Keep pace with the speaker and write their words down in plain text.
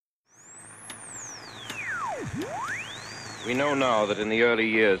We know now that in the early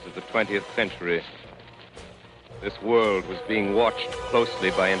years of the 20th century, this world was being watched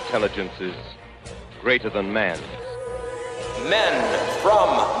closely by intelligences greater than man's. Men from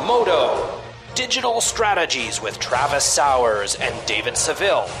Modo. Digital Strategies with Travis Sowers and David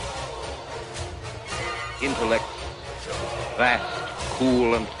Seville. Intellect, vast,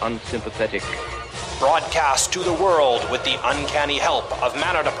 cool, and unsympathetic. Broadcast to the world with the uncanny help of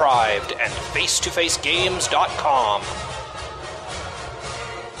Mana Deprived and FacetoFaceGames.com.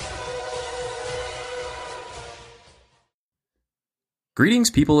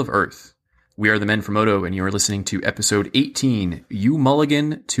 Greetings, people of Earth. We are the Men from Modo, and you are listening to episode 18, You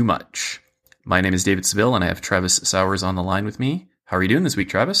Mulligan Too Much. My name is David Seville, and I have Travis Sowers on the line with me. How are you doing this week,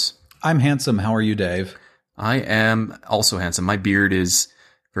 Travis? I'm handsome. How are you, Dave? I am also handsome. My beard is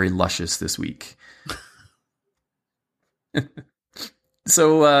very luscious this week.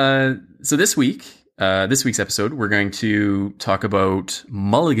 So this week's episode, we're going to talk about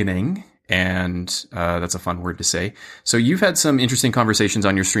mulliganing, and that's a fun word to say. So you've had some interesting conversations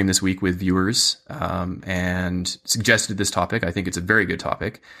on your stream this week with viewers, and suggested this topic. I think it's a very good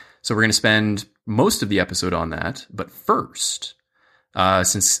topic. So we're going to spend most of the episode on that. But first,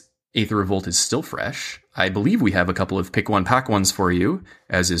 since Aether Revolt is still fresh, I believe we have a couple of pick one, pack ones for you,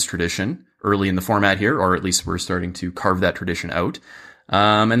 as is tradition, early in the format here, or at least we're starting to carve that tradition out.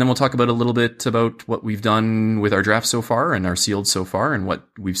 And then we'll talk about a little bit about what we've done with our draft so far and our sealed so far and what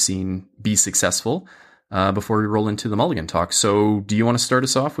we've seen be successful before we roll into the mulligan talk. So do you want to start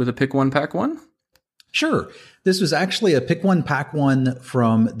us off with a pick one, pack one? Sure. This was actually a pick one, pack one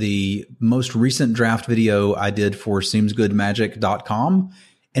from the most recent draft video I did for seemsgoodmagic.com.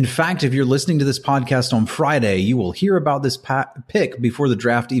 In fact, if you're listening to this podcast on Friday, you will hear about this pick before the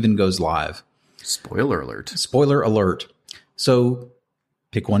draft even goes live. Spoiler alert. Spoiler alert. So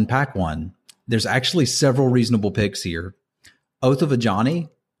pick one, pack one. There's actually several reasonable picks here. Oath of Ajani,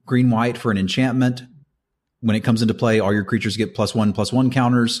 green-white for an enchantment. When it comes into play, all your creatures get +1/+1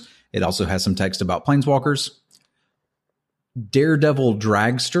 counters. It also has some text about planeswalkers. Daredevil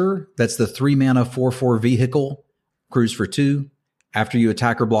Dragster, that's the 3-mana 4/4 vehicle. Cruise for 2. After you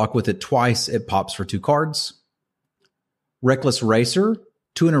attack or block with it twice, it pops for 2 cards. Reckless Racer,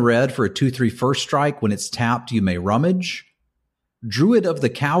 2 and a red for a 2/3 first strike. When it's tapped, you may rummage. Druid of the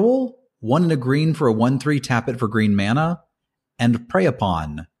Cowl, 1 and a green for a 1/3, tap it for green mana. And Prey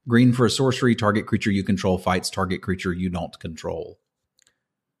Upon, green for a sorcery, target creature you control fights target creature you don't control.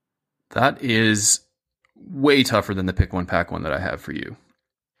 That is way tougher than the pick one, pack one that I have for you.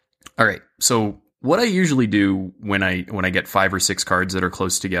 All right, so what I usually do when I get 5 or 6 cards that are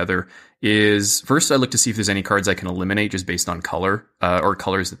close together is first I look to see if there's any cards I can eliminate just based on color or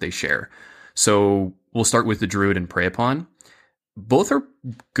colors that they share. So we'll start with the Druid and Prey Upon. Both are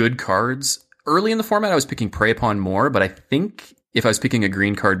good cards. Early in the format, I was picking Prey Upon more, but I think if I was picking a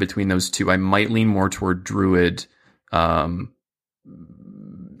green card between those two, I might lean more toward Druid at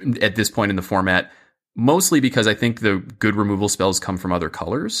this point in the format, mostly because I think the good removal spells come from other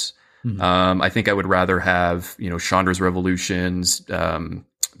colors. Mm-hmm. I think I would rather have, Chandra's Revolutions,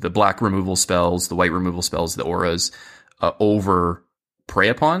 the black removal spells, the white removal spells, the auras, over Prey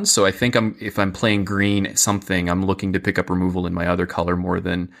Upon. So I think if I'm playing green something, I'm looking to pick up removal in my other color more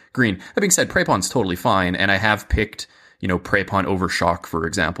than green. That being said, Prey Upon's totally fine, and I have picked, Prey Upon over Shock, for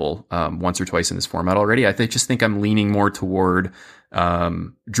example, once or twice in this format already. I just think I'm leaning more toward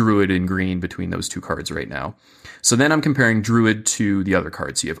Druid and green between those two cards right now. So then I'm comparing Druid to the other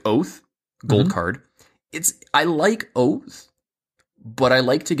cards. So you have Oath, gold card. I like Oath, but I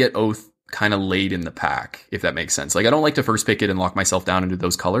like to get Oath kind of late in the pack, if that makes sense. Like, I don't like to first pick it and lock myself down into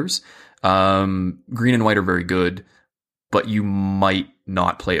those colors. Green and white are very good, but you might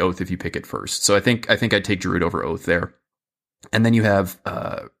not play Oath if you pick it first. So I think I'd take Druid over Oath there. And then you have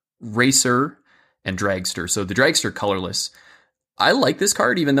Racer and Dragster. So the Dragster, colorless. I like this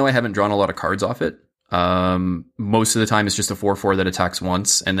card, even though I haven't drawn a lot of cards off it. Most of the time it's just a 4/4 that attacks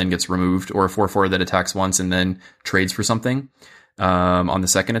once and then gets removed, or a 4/4 that attacks once and then trades for something on the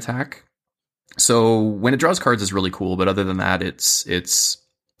second attack. So when it draws cards, it's really cool, but other than that, it's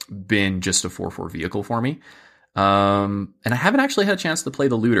been just a 4/4 vehicle for me. And I haven't actually had a chance to play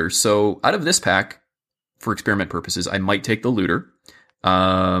the Looter. So out of this pack, for experiment purposes, I might take the Looter.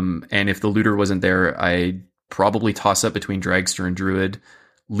 And if the Looter wasn't there, I'd probably toss up between Dragster and Druid,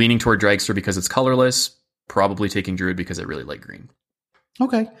 leaning toward Dragster because it's colorless, probably taking Druid because I really like green.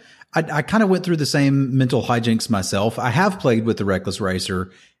 Okay. I kind of went through the same mental hijinks myself. I have played with the Reckless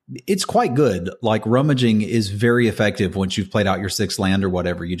Racer. It's quite good. Like, rummaging is very effective once you've played out your 6th land or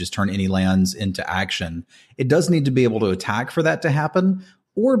whatever. You just turn any lands into action. It does need to be able to attack for that to happen,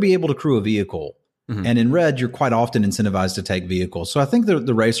 or be able to crew a vehicle. And in red, you're quite often incentivized to take vehicles. So I think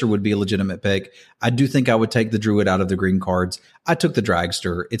the Racer would be a legitimate pick. I do think I would take the Druid out of the green cards. I took the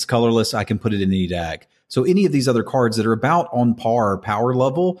Dragster. It's colorless. I can put it in any deck. So any of these other cards that are about on par power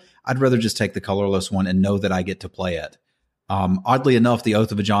level, I'd rather just take the colorless one and know that I get to play it. Oddly enough, the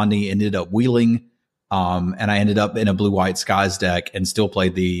Oath of Ajani ended up wheeling, and I ended up in a blue-white Skies deck and still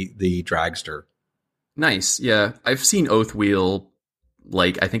played the Dragster. Nice. Yeah. I've seen Oath wheel.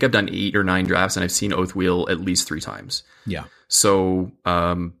 Like, I think I've done 8 or 9 drafts, and I've seen Oath wheel at least 3 times. Yeah. So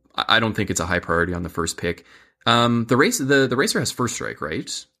I don't think it's a high priority on the first pick. The Racer has first strike,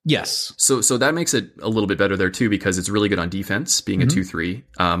 right? Yes. So that makes it a little bit better there too, because it's really good on defense, being a 2/3.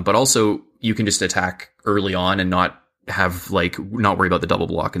 But also you can just attack early on and not worry about the double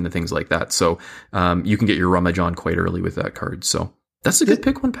block and the things like that. So you can get your rummage on quite early with that card. So that's a good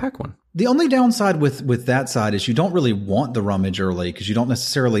pick one, pack one. The only downside with that side is you don't really want the rummage early, because you don't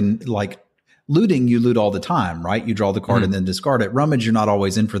necessarily like looting. You loot all the time, right? You draw the card and then discard it. Rummage, you're not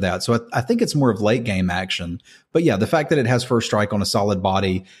always in for that. So I think it's more of late game action. But yeah, the fact that it has first strike on a solid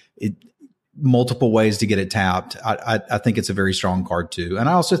body, multiple ways to get it tapped, I think it's a very strong card too. And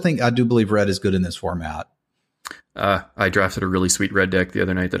I do believe red is good in this format. I drafted a really sweet red deck the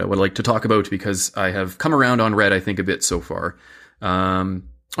other night that I would like to talk about, because I have come around on red, I think, a bit so far.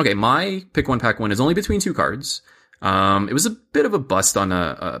 Okay, my pick one, pack one is only between 2 cards. It was a bit of a bust on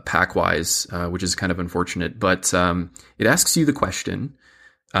a pack wise, which is kind of unfortunate, but it asks you the question,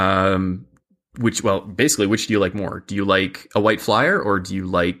 which do you like more? Do you like a white flyer, or do you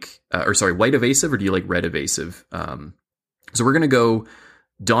like, white evasive, or do you like red evasive? So we're going to go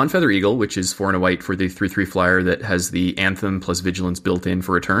Dawn Feather Eagle, which is 4 and a white for the 3/3 flyer that has the Anthem plus Vigilance built in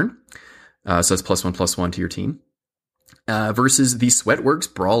for a turn. So that's +1/+1 to your team. Versus the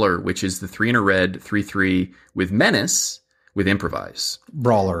Sweatworks Brawler, which is the 3 and a red 3/3 with Menace with Improvise.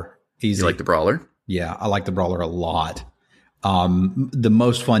 Brawler. Easy. You like the Brawler? Yeah, I like the Brawler a lot. The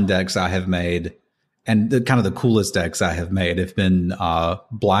most fun decks I have made, and the coolest decks I have made, have been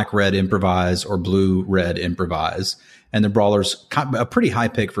black-red Improvise or blue-red Improvise. And the Brawler's a pretty high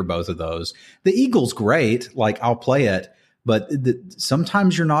pick for both of those. The Eagle's great. Like, I'll play it, but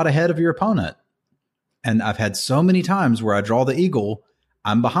sometimes you're not ahead of your opponent. And I've had so many times where I draw the Eagle,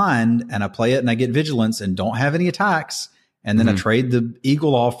 I'm behind, and I play it and I get Vigilance and don't have any attacks. And then I trade the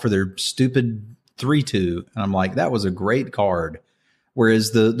Eagle off for their stupid 3/2. And I'm like, that was a great card.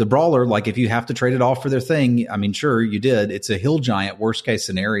 Whereas the Brawler, like, if you have to trade it off for their thing, I mean, sure, you did. It's a Hill Giant, worst case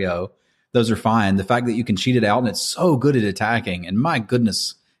scenario. Those are fine. The fact that you can cheat it out and it's so good at attacking, and my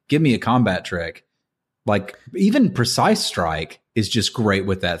goodness, give me a combat trick. Like, even Precise Strike is just great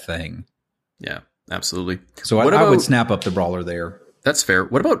with that thing. Yeah. Absolutely. So I would snap up the Brawler there. That's fair.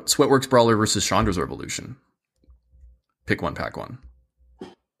 What about Sweatworks Brawler versus Chandra's Revolution? Pick one, pack one.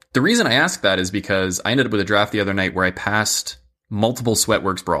 The reason I ask that is because I ended up with a draft the other night where I passed multiple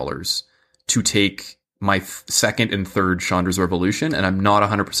Sweatworks Brawlers to take my second and third Chandra's Revolution, and I'm not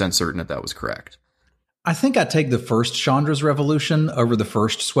 100% certain that was correct. I think I take the first Chandra's Revolution over the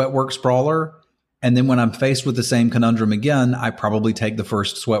first Sweatworks Brawler, and then when I'm faced with the same conundrum again, I probably take the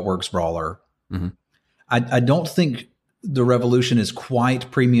first Sweatworks Brawler. Mm-hmm. I don't think the Revolution is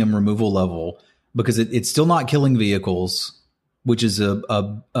quite premium removal level, because it's still not killing vehicles, which is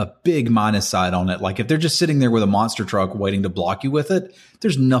a big minus side on it. Like, if they're just sitting there with a monster truck waiting to block you with it,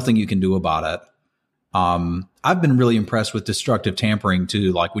 there's nothing you can do about it. I've been really impressed with Destructive Tampering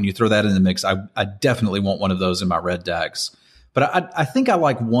too. Like, when you throw that in the mix, I definitely want one of those in my red decks. But I think I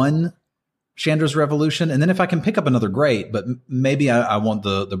like one Chandra's Revolution, and then if I can pick up another, great. But maybe I want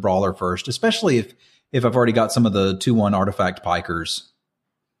the Brawler first, especially if I've already got some of the 2/1 artifact pikers.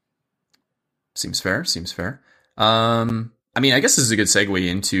 Seems fair. I mean, I guess this is a good segue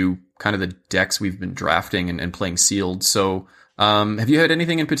into kind of the decks we've been drafting and playing sealed. So, have you had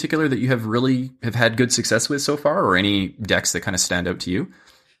anything in particular that you have had good success with so far, or any decks that kind of stand out to you?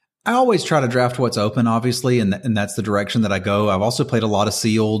 I always try to draft what's open, obviously, and that's the direction that I go. I've also played a lot of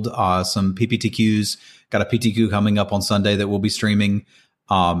sealed, some PPTQs. Got a PTQ coming up on Sunday that we'll be streaming.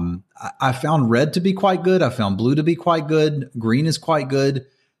 I found red to be quite good. I found blue to be quite good. Green is quite good.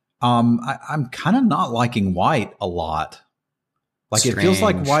 I'm kind of not liking white a lot. Like, Strange. It feels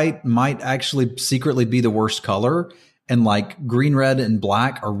like white might actually secretly be the worst color. And like, green, red, and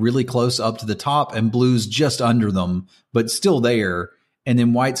black are really close up to the top, and blue's just under them, but still there. And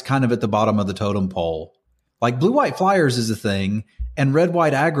then white's kind of at the bottom of the totem pole. Like, blue-white flyers is a thing, and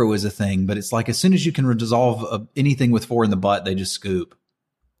red-white aggro is a thing, but it's like, as soon as you can resolve anything with 4 in the butt, they just scoop.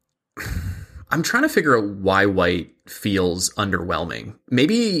 I'm trying to figure out why white feels underwhelming.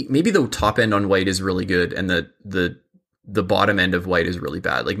 Maybe the top end on white is really good, and the the bottom end of white is really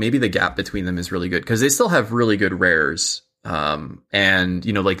bad. Like maybe the gap between them is really good because they still have really good rares. And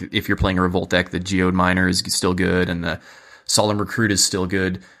you know, like if you're playing a Revolt deck, the Geode Miner is still good, and the Solemn Recruit is still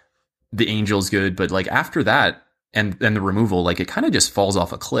good. The Angel's good, but like after that and the removal, like it kind of just falls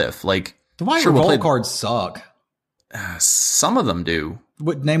off a cliff. Like the white Revolt cards suck. Some of them do.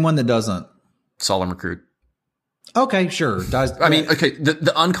 Name one that doesn't. Solemn Recruit. Okay, sure. I mean, okay,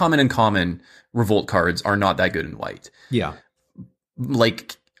 the uncommon and common Revolt cards are not that good in white. Yeah.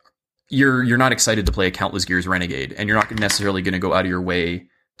 Like you're not excited to play a Countless Gears Renegade, and you're not necessarily going to go out of your way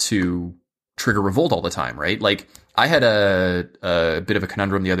to trigger Revolt all the time, right? Like I had a bit of a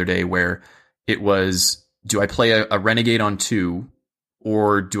conundrum the other day where it was, do I play a Renegade on 2,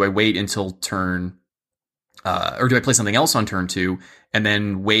 or do I wait until turn, or do I play something else on turn 2 and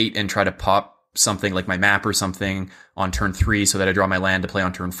then wait and try to pop something like my map or something on turn 3 so that I draw my land to play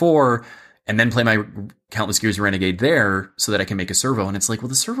on turn 4, and then play my Countless Gears Renegade there so that I can make a servo. And it's like, well,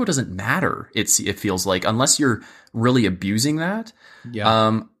 the servo doesn't matter. It feels like, unless you're really abusing that.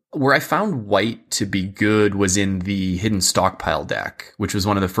 Yeah. Where I found white to be good was in the Hidden Stockpile deck, which was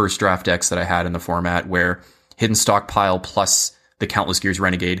one of the first draft decks that I had in the format, where Hidden Stockpile plus the Countless Gears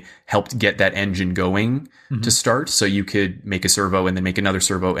Renegade helped get that engine going to start. So you could make a servo and then make another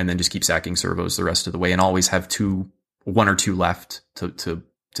servo and then just keep sacking servos the rest of the way and always have one or two left to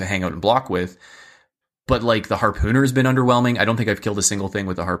hang out and block with. But like the Harpooner has been underwhelming. I don't think I've killed a single thing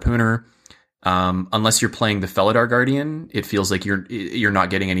with the Harpooner. Unless you're playing the Felidar Guardian, it feels like you're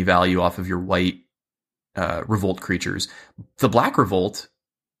not getting any value off of your white Revolt creatures. The Black Revolt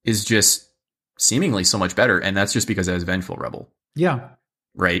is just seemingly so much better, and that's just because it has Vengeful Rebel. Yeah.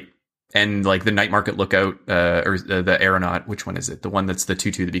 Right? And like the Night Market Lookout, or the Aeronaut, which one is it? The one that's the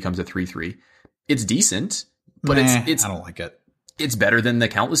 2/2 that becomes a 3/3. It's decent, but it's I don't like it. It's better than the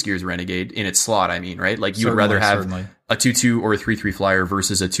Countless Gears Renegade in its slot, I mean, right? Like you would rather have a 2/2 or a 3/3 flyer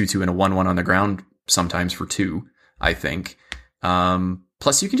versus a 2/2 and a 1/1 on the ground sometimes for 2, I think.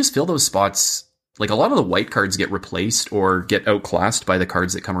 Plus you can just fill those spots. Like a lot of the white cards get replaced or get outclassed by the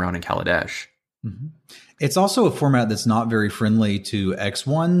cards that come around in Kaladesh. Mm-hmm. It's also a format that's not very friendly to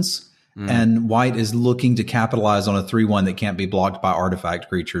X1s, and white is looking to capitalize on a 3/1 that can't be blocked by artifact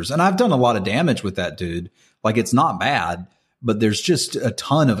creatures. And I've done a lot of damage with that, dude. Like it's not bad, but there's just a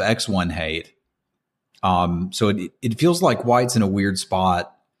ton of X1 hate. So it feels like white's in a weird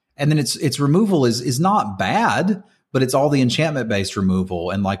spot. And then its removal is not bad, but it's all the enchantment based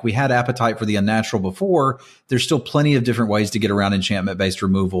removal. And like we had Appetite for the Unnatural before, there's still plenty of different ways to get around enchantment based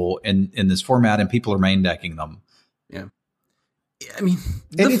removal in this format, and people are main decking them. Yeah. I mean,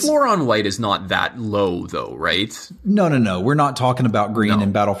 the floor on white is not that low, though, right? No. We're not talking about green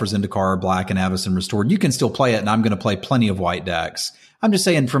and Battle for Zendikar, black and Avacyn Restored. You can still play it, and I'm going to play plenty of white decks. I'm just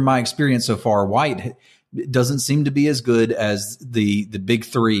saying, from my experience so far, white doesn't seem to be as good as the big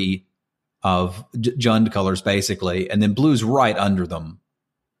three of Jund colors, basically, and then blue's right under them.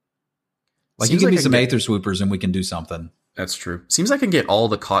 Like, you give me some Aether Swoopers, and we can do something. That's true. Seems like I can get all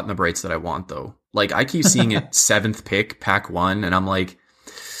the Caught in the Brights that I want, though. Like, I keep seeing it 7th pick, pack 1, and I'm like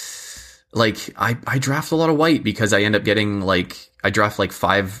I draft a lot of white because I end up getting, I draft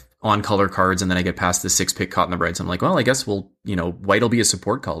 5 on-color cards, and then I get past the 6th pick Caught in the Brights. I'm like, well, I guess white will be a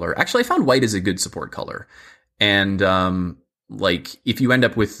support color. Actually, I found white is a good support color. And, if you end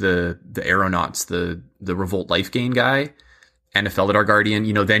up with the Aeronauts, the Revolt Life Gain guy, and a Felidar Guardian,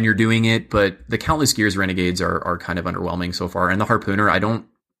 then you're doing it. But the Countless Gears Renegades are kind of underwhelming so far. And the Harpooner,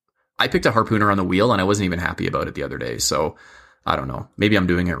 I picked a Harpooner on the wheel, and I wasn't even happy about it the other day. So I don't know. Maybe I'm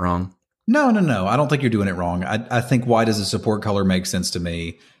doing it wrong. No. I don't think you're doing it wrong. I think white as a support color makes sense to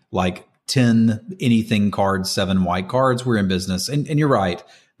me. 10 anything cards, 7 white cards, we're in business. And you're right.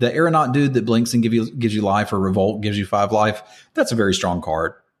 The Aeronaut dude that blinks and gives you life, or Revolt gives you 5 life, that's a very strong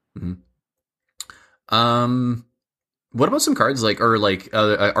card. Mm-hmm. What about some cards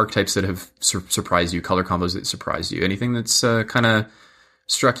archetypes that have surprised you, color combos that surprised you? Anything that's kind of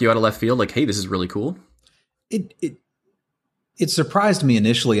struck you out of left field? Like, hey, this is really cool. It surprised me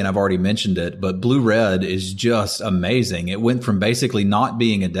initially, and I've already mentioned it, but blue-red is just amazing. It went from basically not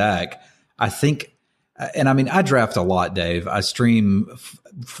being a deck, I think, and I mean, I draft a lot, Dave. I stream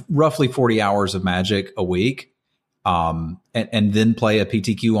roughly 40 hours of Magic a week. And then play a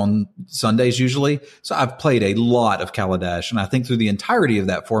PTQ on Sundays usually. So I've played a lot of Kaladesh, and I think through the entirety of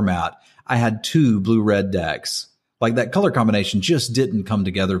that format, I had 2 blue-red decks. That color combination just didn't come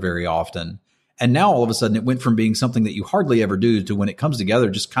together very often. And now all of a sudden it went from being something that you hardly ever do to, when it comes together,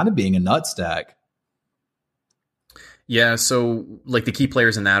 just kind of being a nut stack. Yeah, so the key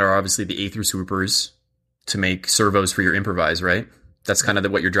players in that are obviously the Aether Swoopers to make servos for your improvise, right? That's kind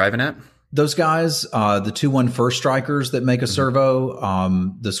of what you're driving at? Those guys, the 2-1 first strikers that make a servo,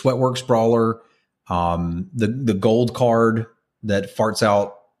 the Sweatworks Brawler, the gold card that farts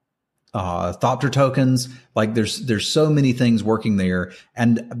out Thopter tokens. Like there's so many things working there.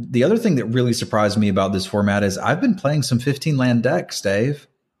 And the other thing that really surprised me about this format is I've been playing some 15 land decks, Dave.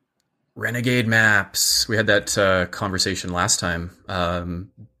 Renegade maps. We had that conversation last time.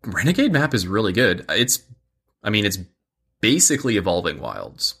 Renegade map is really good. It's basically Evolving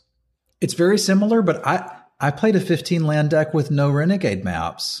Wilds. It's very similar, but I played a 15 land deck with no Renegade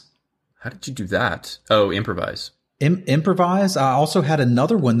maps. How did you do that? Oh, improvise. Improvise. I also had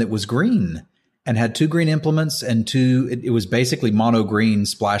another one that was green and had 2 green implements and 2. It was basically mono green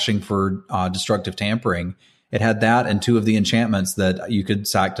splashing for destructive tampering. It had that and 2 of the enchantments that you could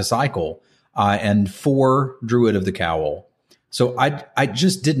sack to cycle, and 4 Druid of the Cowl. So I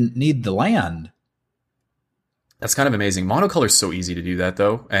just didn't need the land. That's kind of amazing. Monocolor is so easy to do that,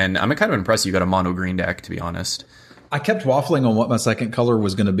 though. And I'm kind of impressed you got a mono green deck, to be honest. I kept waffling on what my second color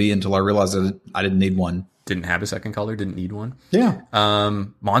was going to be until I realized that I didn't need one. Didn't have a second color, didn't need one. Yeah.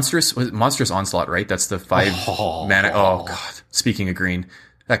 Monstrous Onslaught, right? That's the 5 mana. Oh, God. Speaking of green,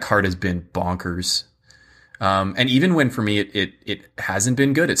 that card has been bonkers. And even when, for me, it hasn't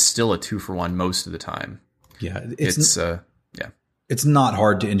been good, it's still a 2-for-1 most of the time. Yeah. It's not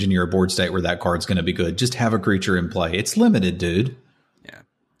hard to engineer a board state where that card's going to be good. Just have a creature in play. It's limited, dude. Yeah.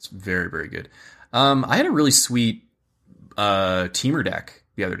 It's very, very good. I had a really sweet teamer deck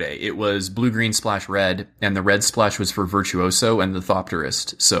the other day. It was blue, green, splash, red, and the red splash was for Virtuoso and the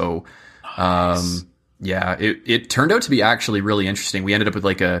Thopterist. So, nice. Yeah, it turned out to be actually really interesting. We ended up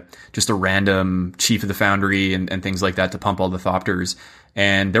with just a random Chief of the Foundry and things like that to pump all the Thopters.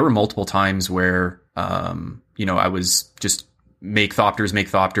 And there were multiple times where, I was just make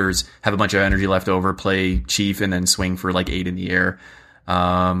Thopters, have a bunch of energy left over, play Chief, and then swing for 8 in the air.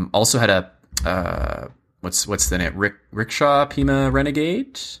 Also had a, what's the name? Rickshaw Pima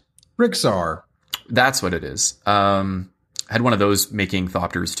Renegade? Rixar. That's what it is. Had one of those making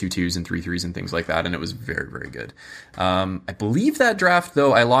Thopters 2/2s and 3/3s and things like that, and it was very, very good. I believe that draft,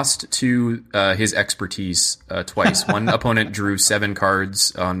 though, I lost to his expertise twice. One opponent drew 7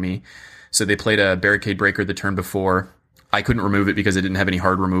 cards on me, so they played a Barricade Breaker the turn before. I couldn't remove it because it didn't have any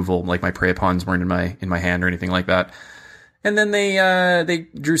hard removal, like my Prey Pawns weren't in my hand or anything like that. And then they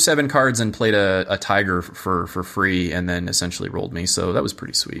drew 7 cards and played a Tiger for free, and then essentially rolled me. So that was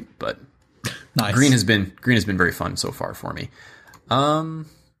pretty sweet, but. Nice. Green has been very fun so far for me.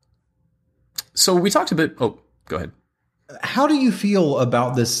 So we talked a bit. Oh, go ahead. How do you feel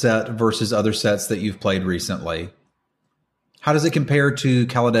about this set versus other sets that you've played recently? How does it compare to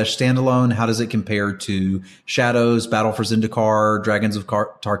Kaladesh Standalone? How does it compare to Shadows, Battle for Zendikar, Dragons of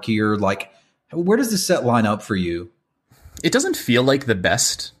Tarkir? Where does this set line up for you? It doesn't feel like the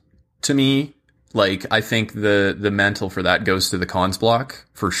best to me. I think the mantle for that goes to the cons block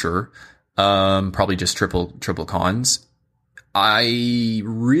for sure. Probably just triple cons. I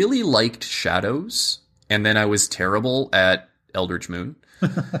really liked Shadows, and then I was terrible at Eldritch Moon.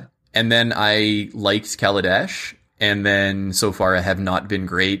 And then I liked Kaladesh, and then so far I have not been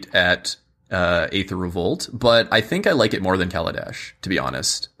great at Aether Revolt, but I think I like it more than Kaladesh, to be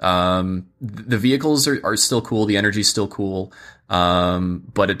honest. The vehicles are still cool, the energy's still cool,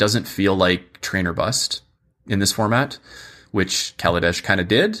 but it doesn't feel like Train or Bust in this format, which Kaladesh kind of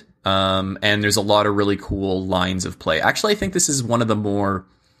did. And there's a lot of really cool lines of play. Actually, I think this is one of the more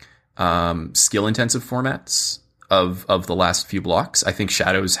skill-intensive formats of the last few blocks. I think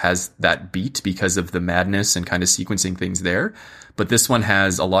Shadows has that beat because of the madness and kind of sequencing things there. But this one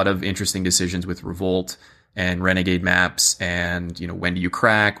has a lot of interesting decisions with Revolt and Renegade maps and, when do you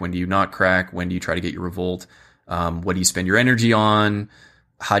crack? When do you not crack? When do you try to get your Revolt? What do you spend your energy on?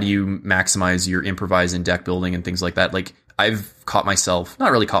 How do you maximize your improvise and deck building and things like that? I've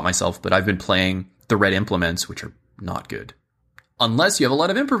not really caught myself, but I've been playing the red implements, which are not good. Unless you have a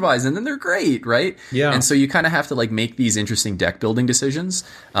lot of improvise, and then they're great, right? Yeah. And so you kind of have to make these interesting deck building decisions.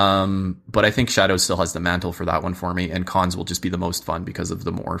 But I think Shadow still has the mantle for that one for me, and cons will just be the most fun because of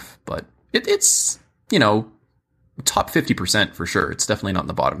the morph. But it's top 50% for sure. It's definitely not in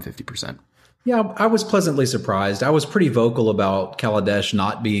the bottom 50%. Yeah, I was pleasantly surprised. I was pretty vocal about Kaladesh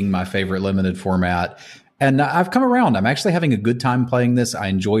not being my favorite limited format. And I've come around. I'm actually having a good time playing this. I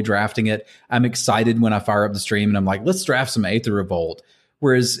enjoy drafting it. I'm excited when I fire up the stream and I'm like, let's draft some Aether Revolt.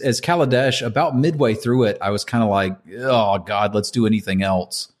 Whereas as Kaladesh, about midway through it, I was kind of like, oh, God, let's do anything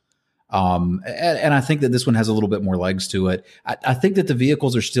else. And I think that this one has a little bit more legs to it. I think that the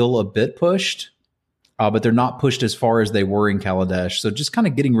vehicles are still a bit pushed, but they're not pushed as far as they were in Kaladesh. So just kind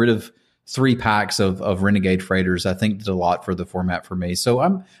of getting rid of 3 packs of Renegade Freighters, I think did a lot for the format for me. So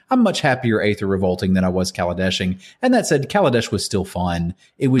I'm much happier Aether Revolting than I was Kaladeshing. And that said, Kaladesh was still fun.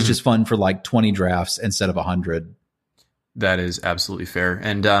 It was just fun for like 20 drafts instead of 100. That is absolutely fair.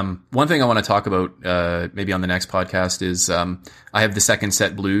 And one thing I want to talk about maybe on the next podcast is I have the second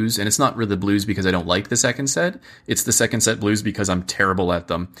set blues, and it's not really the blues because I don't like the second set. It's the second set blues because I'm terrible at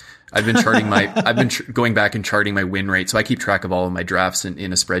them. I've been charting going back and charting my win rate, so I keep track of all of my drafts in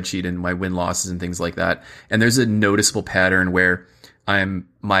a spreadsheet and my win losses and things like that. And there's a noticeable pattern where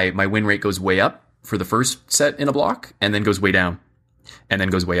my win rate goes way up for the first set in a block, and then goes way down, and then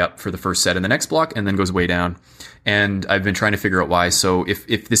goes way up for the first set in the next block, and then goes way down. And I've been trying to figure out why. So if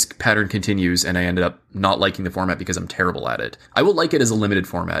this pattern continues and I ended up not liking the format because I'm terrible at it, I will like it as a limited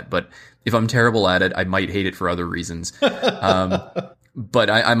format, but if I'm terrible at it, I might hate it for other reasons. But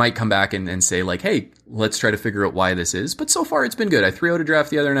I might come back and say like, hey, let's try to figure out why this is. But so far it's been good. I 3-0'd a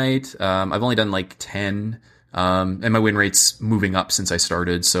draft the other night. I've only done like 10. And my win rate's moving up since I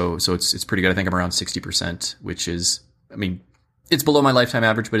started. So it's pretty good. I think I'm around 60%, which is, I mean, it's below my lifetime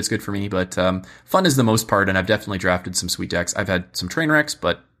average, but it's good for me. But fun is the most part, and I've definitely drafted some sweet decks. I've had some train wrecks,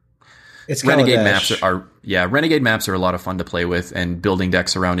 but it's Renegade maps Renegade maps are a lot of fun to play with, and building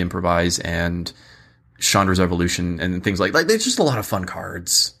decks around Improvise and Chandra's Evolution and things like there's just a lot of fun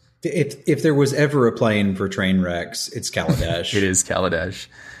cards. If there was ever a plane for train wrecks, it's Kaladesh. It is Kaladesh.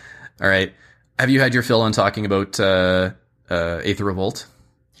 All right. Have you had your fill on talking about Aether Revolt?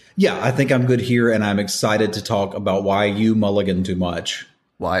 Yeah, I think I'm good here, and I'm excited to talk about why you mulligan too much.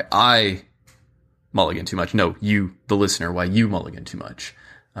 Why I mulligan too much. No, you, the listener, why you mulligan too much.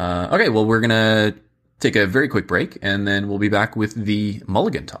 Okay, well, we're going to take a very quick break, and then we'll be back with the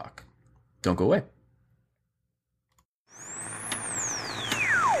mulligan talk. Don't go away.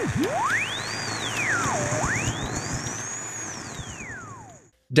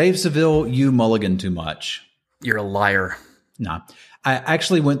 Dave Seville, you mulligan too much. You're a liar. Nah. I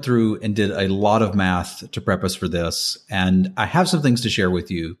actually went through and did a lot of math to prep us for this, and I have some things to share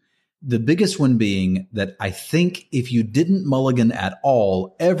with you. The biggest one being that I think if you didn't mulligan at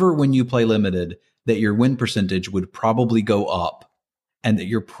all ever when you play limited, that your win percentage would probably go up, and that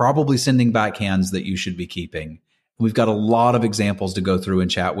you're probably sending back hands that you should be keeping. We've got a lot of examples to go through and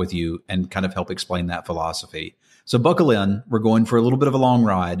chat with you and kind of help explain that philosophy. So buckle in. We're going for a little bit of a long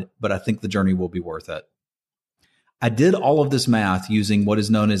ride, but I think the journey will be worth it. I did all of this math using what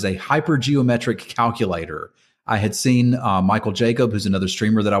is known as a hypergeometric calculator. I had seen Michael Jacob, who's another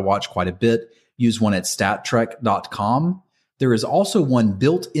streamer that I watch quite a bit, use one at stattrek.com. There is also one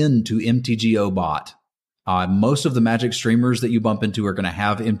built into MTGO Bot. Most of the Magic streamers that you bump into are going to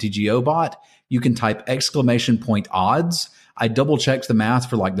have MTGO Bot. You can type !odds. I double checked the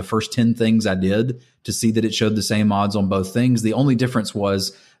math for like the first 10 things I did to see that it showed the same odds on both things. The only difference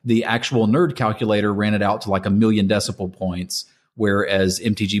was the actual nerd calculator ran it out to like 1,000,000 decimal points, whereas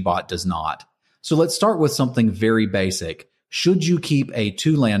MTG Bot does not. So let's start with something very basic. Should you keep a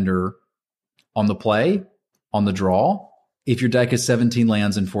 2-lander on the play, on the draw, if your deck is 17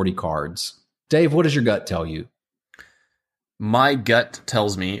 lands and 40 cards? Dave, what does your gut tell you? My gut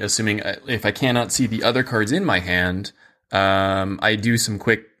tells me, assuming if I cannot see the other cards in my hand, I do some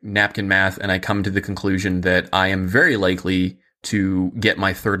quick napkin math and I come to the conclusion that I am very likely to get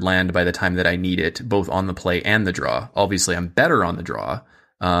my third land by the time that I need it, both on the play and the draw. Obviously, I'm better on the draw,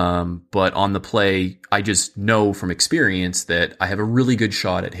 but on the play, I just know from experience that I have a really good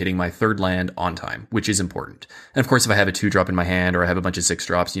shot at hitting my third land on time, which is important. And of course, if I have a 2-drop in my hand or I have a bunch of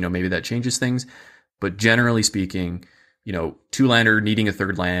 6-drops, maybe that changes things. But generally speaking, 2-lander needing a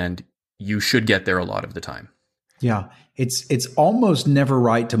third land, you should get there a lot of the time. Yeah, it's almost never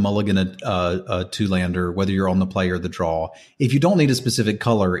right to mulligan a 2-lander, whether you're on the play or the draw. If you don't need a specific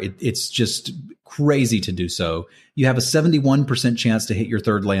color, it's just crazy to do so. You have a 71% chance to hit your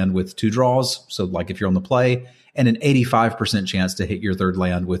third land with 2 draws, so like if you're on the play, and an 85% chance to hit your third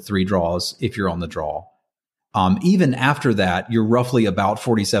land with 3 draws if you're on the draw. Even after that, you're roughly about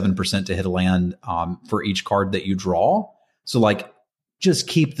 47% to hit a land for each card that you draw. So like, just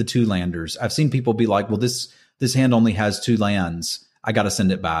keep the 2-landers. I've seen people be like, well, this hand only has 2 lands. I got to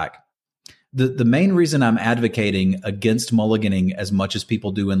send it back. The main reason I'm advocating against mulliganing as much as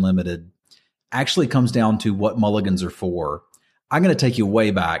people do in limited actually comes down to what mulligans are for. I'm going to take you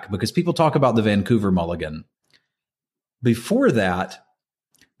way back because people talk about the Vancouver mulligan. Before that,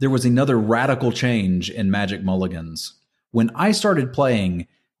 there was another radical change in Magic mulligans. When I started playing,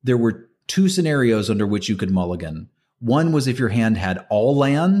 there were 2 scenarios under which you could mulligan. One was if your hand had all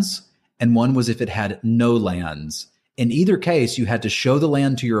lands, and one was if it had no lands. In either case, you had to show the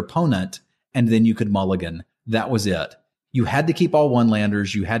land to your opponent, and then you could mulligan. That was it. You had to keep all one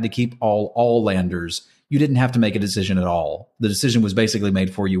landers. You had to keep all landers. You didn't have to make a decision at all. The decision was basically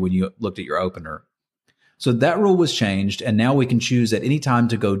made for you when you looked at your opener. So that rule was changed, and now we can choose at any time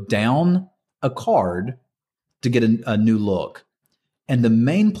to go down a card to get a new look. And the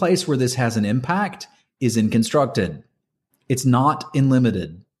main place where this has an impact is in Constructed. It's not in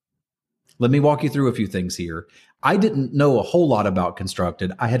Limited. Let me walk you through a few things here. I didn't know a whole lot about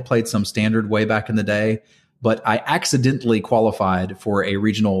Constructed. I had played some Standard way back in the day, but I accidentally qualified for a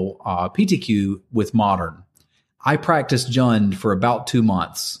regional PTQ with Modern. I practiced Jund for about 2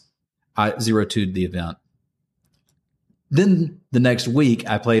 months. I 0-2'd the event. Then the next week,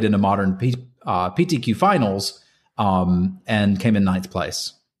 I played in a Modern PTQ finals and came in 9th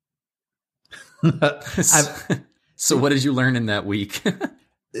place. So what did you learn in that week?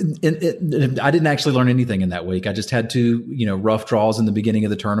 I didn't actually learn anything in that week. I just had 2, rough draws in the beginning of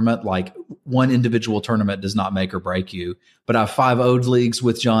the tournament. Like, one individual tournament does not make or break you. But I have 5-0'd leagues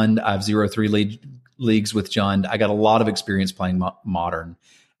with Jund. I have 0-3 leagues with Jund. I got a lot of experience playing Modern.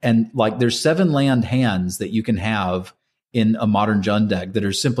 And like, there's 7 land hands that you can have in a Modern Jund deck that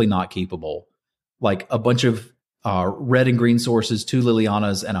are simply not keepable. Like a bunch of red and green sources, 2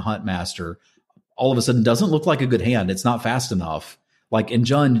 Lilianas, and a Huntmaster. All of a sudden doesn't look like a good hand. It's not fast enough. Like in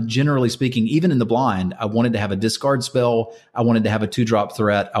Jund, generally speaking, even in the blind, I wanted to have a discard spell. I wanted to have a 2-drop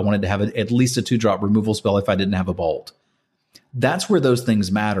threat. I wanted to have at least a 2-drop removal spell if I didn't have a bolt. That's where those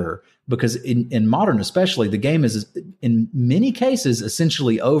things matter, because in Modern especially, the game is in many cases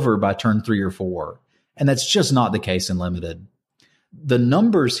essentially over by turn 3 or 4. And that's just not the case in Limited. The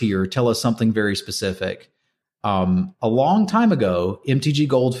numbers here tell us something very specific. A long time ago, MTG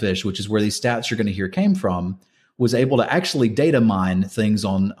Goldfish, which is where these stats you're going to hear came from, was able to actually data mine things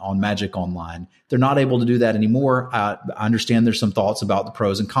on Magic Online. They're not able to do that anymore. I understand there's some thoughts about the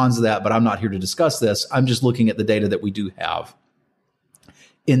pros and cons of that, but I'm not here to discuss this. I'm just looking at the data that we do have.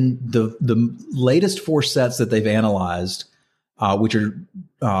 In the latest 4 sets that they've analyzed, which are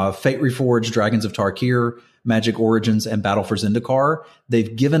Fate Reforged, Dragons of Tarkir, Magic Origins, and Battle for Zendikar,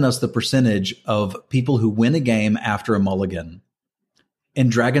 they've given us the percentage of people who win a game after a mulligan. In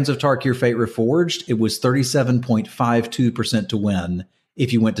Dragons of Tarkir Fate Reforged, it was 37.52% to win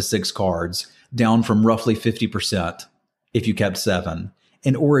if you went to 6 cards, down from roughly 50% if you kept 7.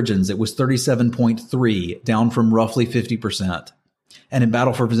 In Origins, it was 37.3%, down from roughly 50%. And in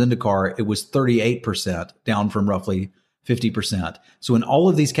Battle for Zendikar, it was 38%, down from roughly 50%. So in all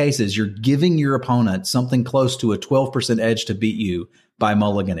of these cases, you're giving your opponent something close to a 12% edge to beat you by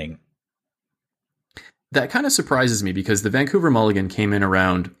mulliganing. That kind of surprises me because the Vancouver Mulligan came in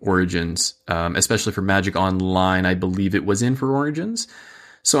around Origins, especially for Magic Online. I believe it was in for Origins.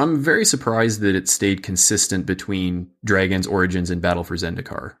 So I'm very surprised that it stayed consistent between Dragons, Origins, and Battle for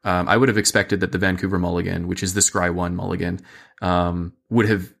Zendikar. I would have expected that the Vancouver Mulligan, which is the Scry 1 Mulligan, would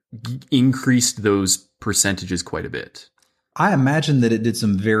have increased those percentages quite a bit. I imagine that it did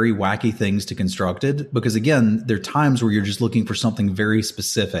some very wacky things to Constructed because, again, there are times where you're just looking for something very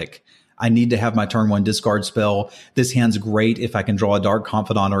specific. I need to have my turn 1 discard spell. This hand's great if I can draw a Dark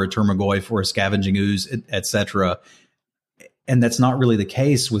Confidant or a Termagoyf or a Scavenging Ooze, etc. And that's not really the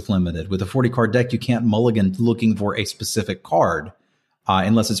case with Limited. With a 40-card deck, you can't mulligan looking for a specific card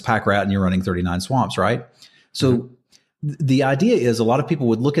unless it's Pack Rat and you're running 39 Swamps, right? So the idea is a lot of people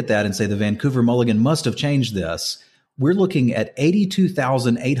would look at that and say the Vancouver Mulligan must have changed this. We're looking at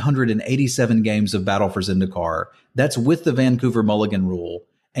 82,887 games of Battle for Zendikar. That's with the Vancouver Mulligan rule.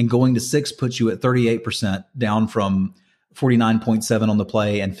 And going to 6 puts you at 38%, down from 49.7 on the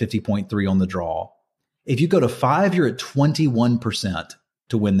play and 50.3 on the draw. If you go to 5, you're at 21%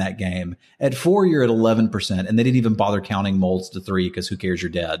 to win that game. At 4, you're at 11%, and they didn't even bother counting molds to 3 because who cares,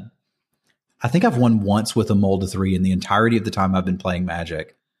 you're dead. I think I've won once with a mold to 3 in the entirety of the time I've been playing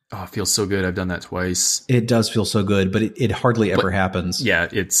Magic. Oh, it feels so good. I've done that twice. It does feel so good, but it hardly ever happens. Yeah,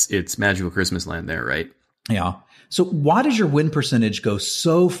 it's Magical Christmas Land there, right? Yeah. So why does your win percentage go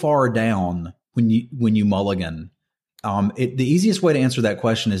so far down when you mulligan? The easiest way to answer that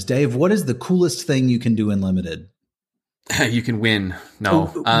question is, Dave, what is the coolest thing you can do in Limited? You can win.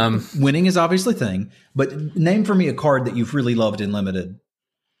 No. Winning is obviously a thing, but name for me a card that you've really loved in Limited.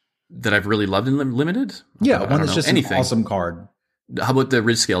 That I've really loved in Limited? Yeah, one that's just anything. An awesome card. How about the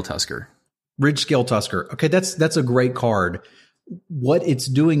Ridgescale Tusker? Ridgescale Tusker. Okay, that's a great card. What it's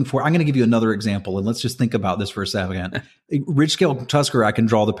doing for, I'm going to give you another example, and let's just think about this for a second. Ridgescale Tusker, I can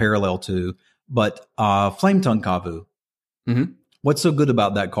draw the parallel to, but Flametongue Kavu. Mm-hmm. What's so good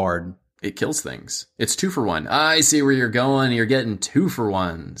about that card? It kills things. It's 2 for 1. I see where you're going. You're getting 2 for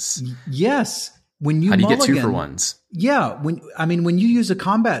 1s. Yes. When you How do you get mulligan, 2 for 1s? Yeah. When you use a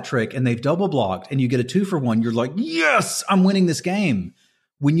combat trick and they've double blocked and you get a 2 for 1, you're like, yes, I'm winning this game.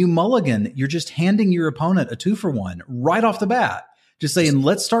 When you mulligan, you're just handing your opponent a 2 for 1 right off the bat. Just saying,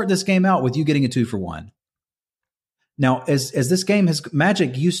 let's start this game out with you getting a 2 for 1. Now, as this game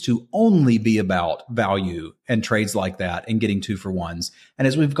Magic used to only be about value and trades like that and getting 2 for 1s. And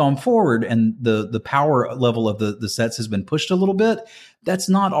as we've gone forward and the power level of the sets has been pushed a little bit, that's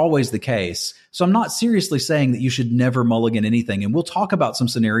not always the case. So I'm not seriously saying that you should never mulligan anything. And we'll talk about some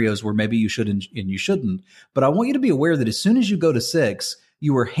scenarios where maybe you should and you shouldn't. But I want you to be aware that as soon as you go to 6,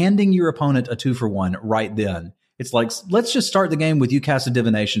 you are handing your opponent a 2 for 1 right then. It's like, let's just start the game with you cast a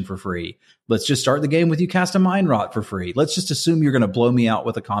divination for free. Let's just start the game with you cast a mind rot for free. Let's just assume you're going to blow me out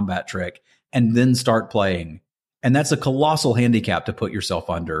with a combat trick and then start playing. And that's a colossal handicap to put yourself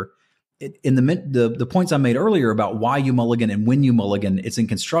under. In the points I made earlier about why you mulligan and when you mulligan, it's in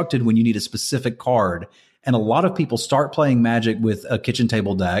Constructed when you need a specific card. And a lot of people start playing Magic with a kitchen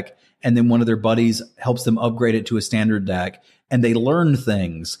table deck, and then one of their buddies helps them upgrade it to a standard deck, and they learn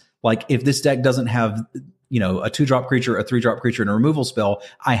things. Like, if this deck doesn't have, a 2-drop creature, a 3-drop creature, and a removal spell,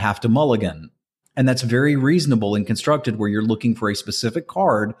 I have to mulligan. And that's very reasonable in Constructed, where you're looking for a specific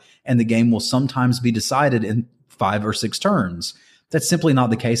card, and the game will sometimes be decided in 5 or 6 turns. That's simply not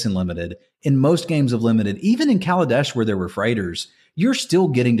the case in Limited. In most games of Limited, even in Kaladesh where there were freighters, you're still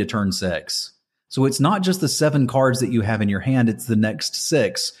getting to turn 6. So it's not just the 7 cards that you have in your hand, it's the next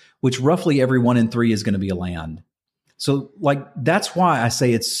 6, which roughly every 1 in 3 is going to be a land. So, that's why I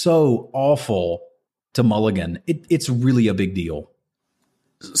say it's so awful to mulligan. It's really a big deal.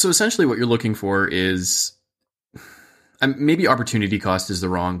 So essentially what you're looking for is, maybe opportunity cost is the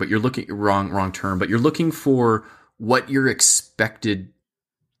wrong term, but you're looking for what your expected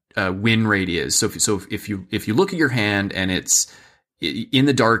win rate is. So if you look at your hand and it's in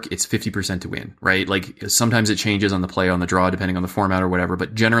the dark, it's 50% to win, right? Like, sometimes it changes on the play, on the draw, depending on the format or whatever.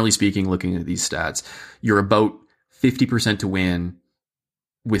 But generally speaking, looking at these stats, you're about 50% to win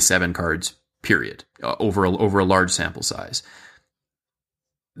with 7 cards, period, over a large sample size.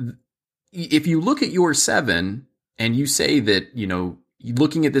 If you look at your 7 and you say that,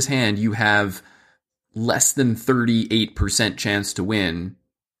 looking at this hand, you have less than 38% chance to win,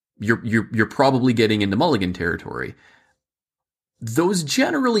 you're probably getting into mulligan territory. Those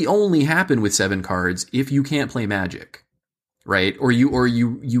generally only happen with 7 cards if you can't play Magic, right? Or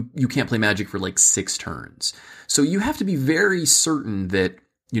you can't play Magic for like 6 turns. So you have to be very certain that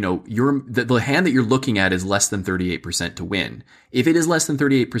the hand that you're looking at is less than 38% to win. If it is less than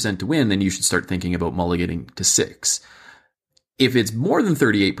 38% to win, then you should start thinking about mulliganing to 6. If it's more than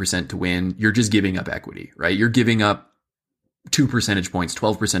 38% to win, you're just giving up equity, right? You're giving up 2 percentage points,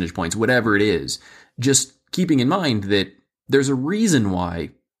 12 percentage points, whatever it is. Just keeping in mind that there's a reason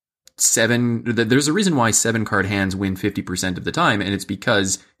why 7 card hands win 50% of the time, and it's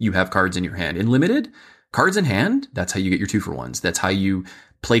because you have cards in your hand. In Limited, cards in hand, that's how you get your 2 for 1s. That's how you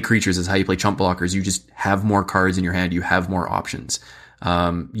play creatures. That's how you play chump blockers. You just have more cards in your hand. You have more options.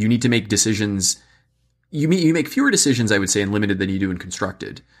 You need to make decisions. You make fewer decisions, I would say, in Limited than you do in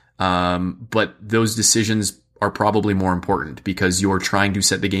Constructed. But those decisions are probably more important because you're trying to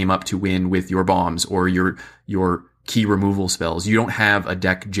set the game up to win with your bombs or your key removal spells. You don't have a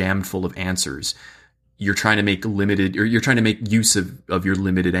deck jammed full of answers. You're trying to make use of your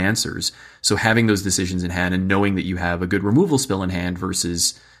limited answers. So having those decisions in hand and knowing that you have a good removal spell in hand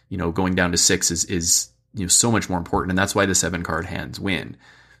versus, going down to 6 is so much more important. And that's why the 7 card hands win.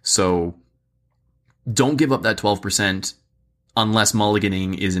 So don't give up that 12% unless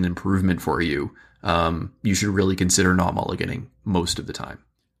mulliganing is an improvement for you. You should really consider not mulliganing most of the time.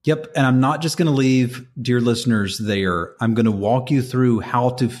 Yep. And I'm not just going to leave dear listeners there. I'm going to walk you through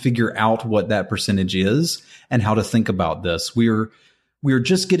how to figure out what that percentage is and how to think about this. We're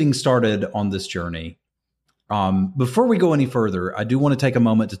just getting started on this journey. Before we go any further, I do want to take a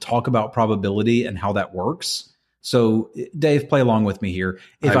moment to talk about probability and how that works. So Dave, play along with me here.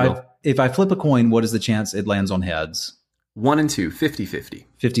 If I flip a coin, what is the chance it lands on heads? 1 and 2, 50-50.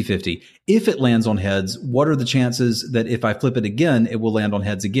 50-50. If it lands on heads, what are the chances that if I flip it again, it will land on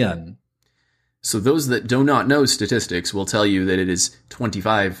heads again? So those that do not know statistics will tell you that it is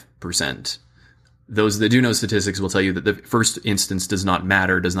 25%. Those that do know statistics will tell you that the first instance does not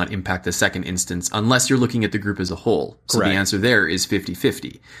matter, does not impact the second instance, unless you're looking at the group as a whole. So Correct. The answer there is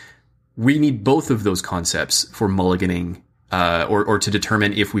 50-50. We need both of those concepts for mulliganing, or to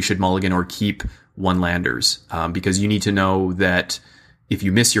determine if we should mulligan or keep one-landers, because you need to know that if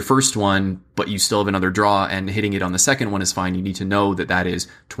you miss your first one, but you still have another draw and hitting it on the second one is fine, you need to know that that is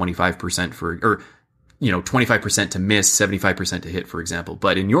 25% 25% to miss, 75% to hit, for example.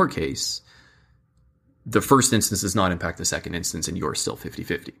 But in your case, the first instance does not impact the second instance, and you're still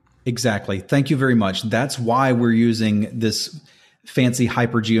 50-50. Exactly. Thank you very much. That's why we're using this fancy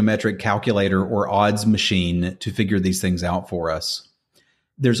hypergeometric calculator or odds machine to figure these things out for us.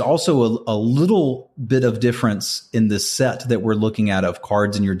 There's also a little bit of difference in the set that we're looking at of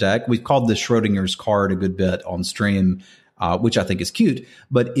cards in your deck. We've called this Schrodinger's card a good bit on stream, which I think is cute.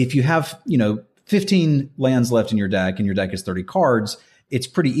 But if you have, 15 lands left in your deck and your deck is 30 cards, it's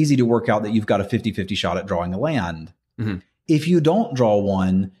pretty easy to work out that you've got a 50-50 shot at drawing a land. Mm-hmm. If you don't draw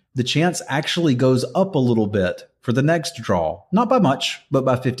one, the chance actually goes up a little bit for the next draw. Not by much, but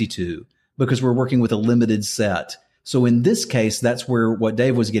by 52, because we're working with a limited set. So in this case, that's where what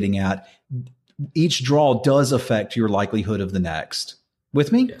Dave was getting at. Each draw does affect your likelihood of the next.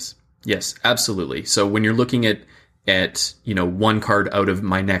 With me? Yes, absolutely. So when you're looking at one card out of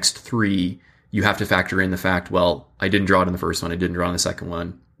my next 3, you have to factor in the fact, well, I didn't draw it in the first one, I didn't draw in the second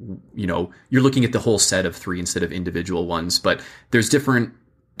one. You're looking at the whole set of 3 instead of individual ones, but there's different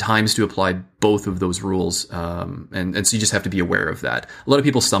times to apply both of those rules. And so you just have to be aware of that. A lot of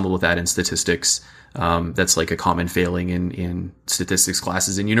people stumble with that in statistics. That's like a common failing in statistics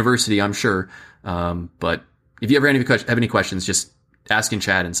classes in university, I'm sure. But if you ever have any questions, just ask in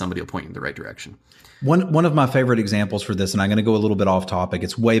chat and somebody will point you in the right direction. One of my favorite examples for this, and I'm going to go a little bit off topic.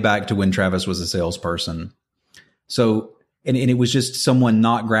 It's way back to when Travis was a salesperson. So, and it was just someone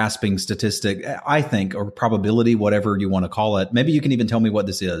not grasping statistic, I think, or probability, whatever you want to call it. Maybe you can even tell me what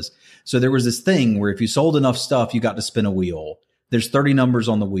this is. So there was this thing where if you sold enough stuff, you got to spin a wheel. There's 30 numbers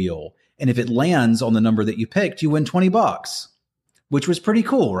on the wheel. And if it lands on the number that you picked, you win $20, which was pretty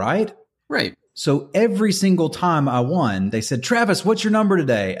cool, right? Right. So every single time I won, they said, Travis, what's your number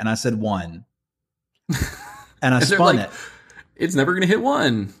today? And I said 1. And I spun it. It's never going to hit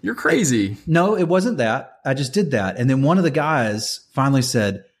 1. You're crazy. No, it wasn't that. I just did that. And then one of the guys finally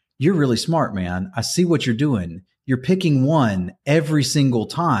said, you're really smart, man. I see what you're doing. You're picking 1 every single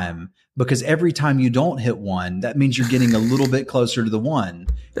time, because every time you don't hit 1, that means you're getting a little bit closer to the 1.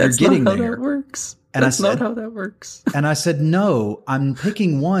 That's you're getting not how there. that works. And That's not how that works. And I said, no, I'm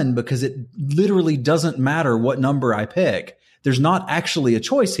picking 1 because it literally doesn't matter what number I pick. There's not actually a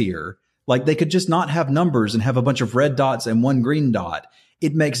choice here. Like, they could just not have numbers and have a bunch of red dots and 1 green dot.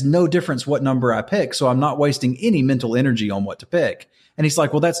 It makes no difference what number I pick, so I'm not wasting any mental energy on what to pick. And he's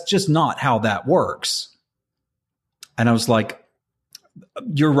like, well, that's just not how that works. And I was like,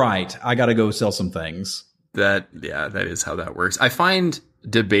 you're right. I got to go sell some things. That is how that works. I find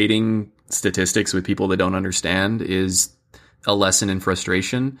debating statistics with people that don't understand is a lesson in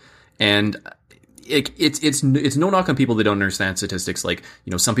frustration. And it's no knock on people that don't understand statistics. Like,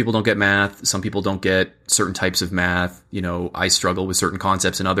 some people don't get math. Some people don't get certain types of math. I struggle with certain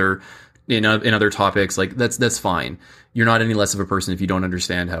concepts in other topics. Like, that's fine. You're not any less of a person if you don't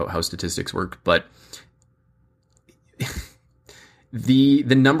understand how statistics work. But the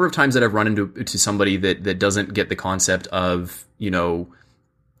number of times that I've run into somebody that doesn't get the concept of,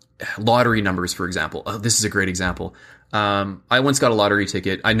 lottery numbers, for example. Oh, this is a great example. I once got a lottery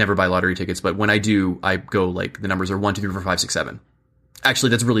ticket. I never buy lottery tickets, but when I do, I go like the numbers are 1, 2, 3, 4, 5, 6, 7. Actually,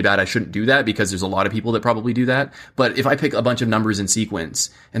 that's really bad. I shouldn't do that because there's a lot of people that probably do that. But if I pick a bunch of numbers in sequence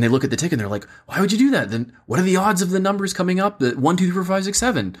and they look at the ticket and they're like, why would you do that? Then what are the odds of the numbers coming up? The 1, 2, 3, 4, 5, 6,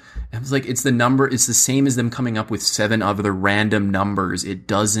 7. And I was like, it's the number. It's the same as them coming up with 7 other random numbers. It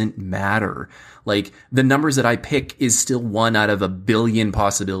doesn't matter. Like, the numbers that I pick is still 1 out of a billion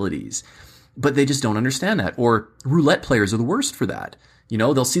possibilities. But they just don't understand that. Or roulette players are the worst for that.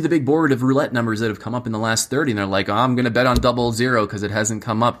 They'll see the big board of roulette numbers that have come up in the last 30 and they're like, I'm going to bet on 00 because it hasn't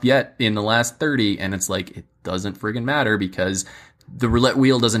come up yet in the last 30. And it's like, it doesn't friggin' matter because the roulette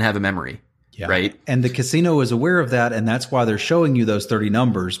wheel doesn't have a memory. Yeah. Right. And the casino is aware of that. And that's why they're showing you those 30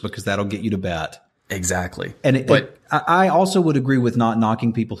 numbers, because that'll get you to bet. Exactly. And I also would agree with not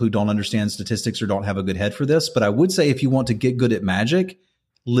knocking people who don't understand statistics or don't have a good head for this. But I would say if you want to get good at magic,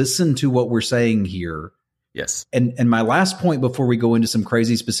 listen to what we're saying here. Yes. And my last point before we go into some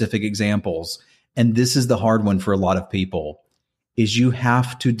crazy specific examples, and this is the hard one for a lot of people, is you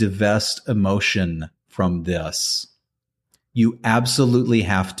have to divest emotion from this. You absolutely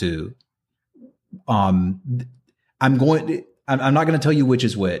have to. I'm not going to tell you which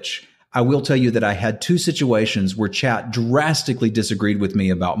is which. I will tell you that I had 2 situations where chat drastically disagreed with me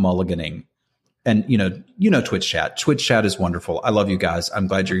about mulliganing. And, Twitch chat. Twitch chat is wonderful. I love you guys. I'm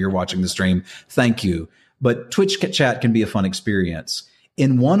glad you're here watching the stream. Thank you. But Twitch chat can be a fun experience.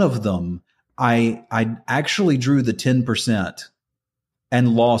 In one of them, I actually drew the 10%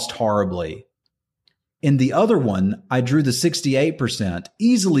 and lost horribly. In the other one, I drew the 68%,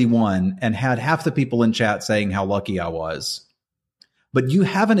 easily won, and had half the people in chat saying how lucky I was. but you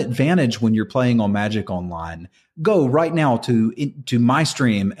have an advantage when you're playing on Magic Online. Go right now to my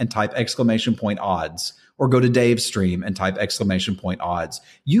stream and type !odds, or go to Dave's stream and type !odds.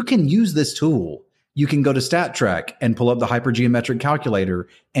 You can use this tool. You can go to StatTrak and pull up the hypergeometric calculator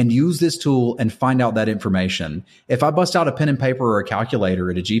and use this tool and find out that information. If I bust out a pen and paper or a calculator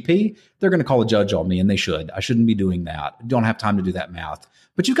at a GP, they're going to call a judge on me, and they should. I shouldn't be doing that. I don't have time to do that math.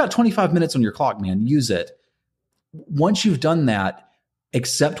 But you've got 25 minutes on your clock, man. Use it. Once you've done that,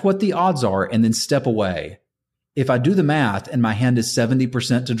 accept what the odds are and then step away. If I do the math and my hand is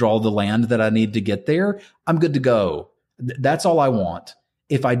 70% to draw the land that I need to get there, I'm good to go. That's all I want.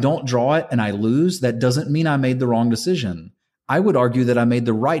 If I don't draw it and I lose, that doesn't mean I made the wrong decision. I would argue that I made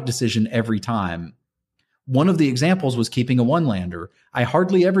the right decision every time. One of the examples was keeping a one-lander. I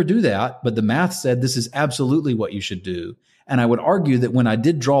hardly ever do that, but the math said this is absolutely what you should do. And I would argue that when I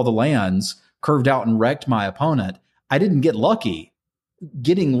did draw the lands, curved out and wrecked my opponent, I didn't get lucky.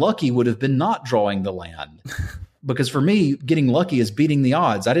 Getting lucky would have been not drawing the land. Because for me, getting lucky is beating the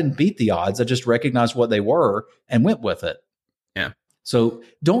odds. I didn't beat the odds. I just recognized what they were and went with it. Yeah. So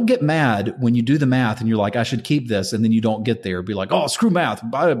don't get mad when you do the math and you're like, I should keep this, and then you don't get there. Be like, oh, screw math.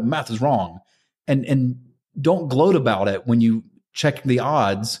 Math is wrong. And don't gloat about it when you check the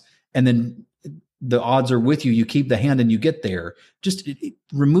odds and then the odds are with you. You keep the hand and you get there. Just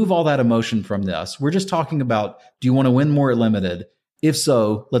remove all that emotion from this. We're just talking about, do you want to win more at limited? If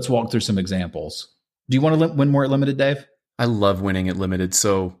so, let's walk through some examples. Do you want to win more at limited, Dave? I love winning at limited.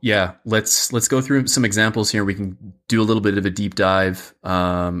 So yeah, let's go through some examples here. We can do a little bit of a deep dive.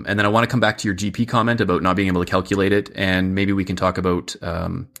 And then I want to come back to your GP comment about not being able to calculate it. And maybe we can talk about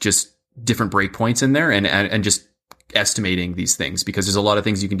just different breakpoints in there and just estimating these things, because there's a lot of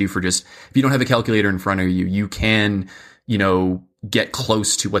things you can do for just, if you don't have a calculator in front of you, you can, get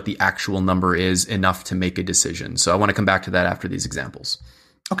close to what the actual number is enough to make a decision. So I want to come back to that after these examples.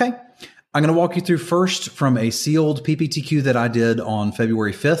 Okay. I'm going to walk you through first from a sealed PPTQ that I did on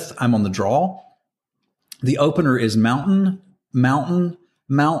February 5th. I'm on the draw. The opener is Mountain, Mountain,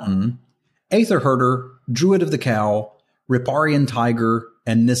 Mountain, Aetherherder, Druid of the Cow, Riparian Tiger,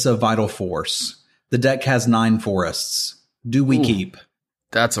 and Nissa Vital Force. The deck has 9 forests. Do we keep?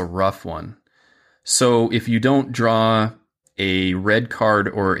 That's a rough one. So if you don't draw a red card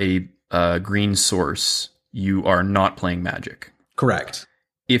or a green source, you are not playing Magic. Correct.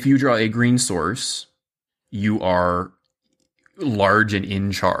 If you draw a green source, you are large and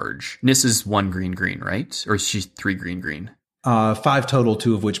in charge. Nissa's 1 green, right? Or is she 3 green? 5 total,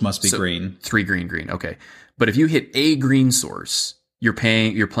 2 of which must be green. 3 green. Okay. But if you hit a green source, you're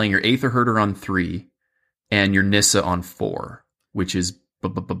playing your Aetherherder on 3 and your Nissa on 4, which is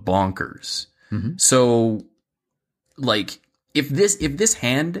bonkers. Mm-hmm. So, like, if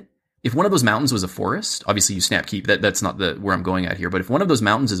one of those mountains was a forest, obviously you snap keep. That's not where I'm going at here. But if one of those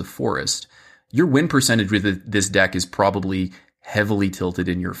mountains is a forest, your win percentage with this deck is probably heavily tilted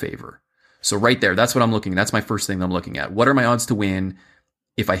in your favor. So right there, that's what I'm looking at. That's my first thing that I'm looking at. What are my odds to win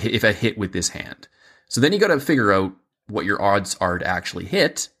if I hit with this hand? So then you got to figure out what your odds are to actually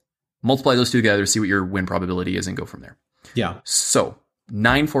hit, multiply those two together, see what your win probability is, and go from there. Yeah. So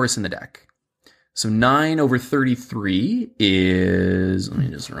 9 forests in the deck. So 9 over 33 is, let me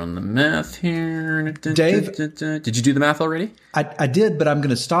just run the math here. Dave? Did you do the math already? I did, but I'm going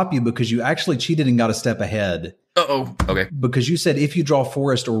to stop you because you actually cheated and got a step ahead. Uh-oh. Okay. Because you said if you draw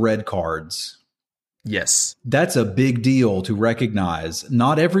forest or red cards. Yes. That's a big deal to recognize.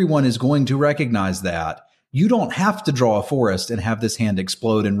 Not everyone is going to recognize that. You don't have to draw a forest and have this hand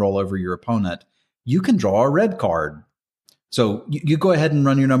explode and roll over your opponent. You can draw a red card. So you go ahead and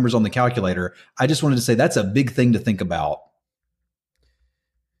run your numbers on the calculator. I just wanted to say that's a big thing to think about.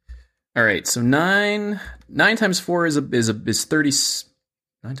 All right. So 9 times 4 is 30.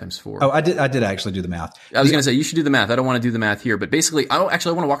 9 times 4. Oh, I did actually do the math. I was going to say, you should do the math. I don't want to do the math here, but basically I want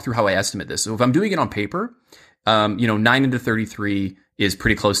to walk through how I estimate this. So if I'm doing it on paper, 9 into 33 is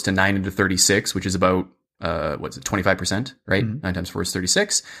pretty close to 9 into 36, which is about, 25%, right? Mm-hmm. 9 times 4 is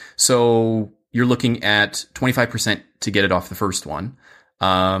 36. So you're looking at 25% to get it off the first one.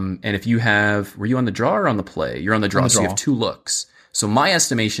 And if you were you on the draw or on the play? You're on the draw. So you have 2 looks. So my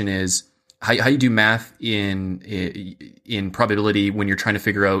estimation is how you do math in probability when you're trying to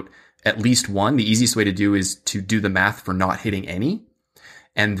figure out at least one. The easiest way to do is to do the math for not hitting any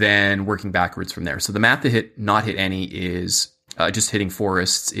and then working backwards from there. So the math to not hit any is just hitting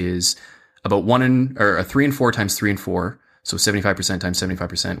forests is about 3 and 4 times 3 and 4. So 75% times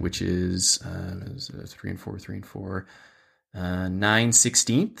 75%, which is 3 and 4,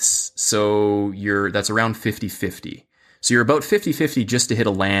 9/16. So that's around 50-50. So you're about 50-50 just to hit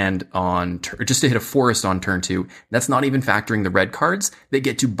a land or just to hit a forest on turn 2. That's not even factoring the red cards. They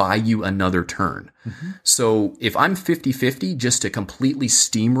get to buy you another turn. So if I'm 50-50 just to completely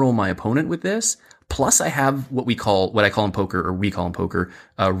steamroll my opponent with this, plus I have what I call in poker, or we call in poker,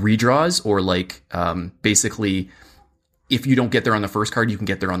 redraws, or like basically if you don't get there on the first card, you can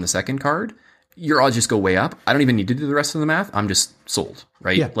get there on the second card. Your odds just go way up. I don't even need to do the rest of the math. I'm just sold,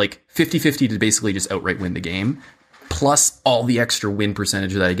 right? Yeah. Like 50-50 to basically just outright win the game, plus all the extra win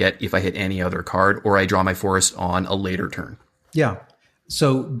percentage that I get if I hit any other card or I draw my forest on a later turn. Yeah.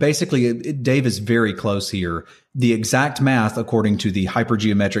 So basically, Dave is very close here. The exact math, according to the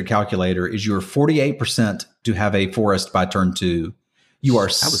hypergeometric calculator, is you're 48% to have a forest by turn 2.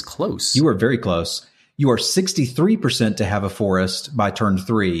 That was close. You were very close. You are 63% to have a forest by turn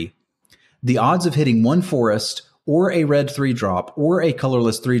 3. The odds of hitting one forest or a red 3-drop or a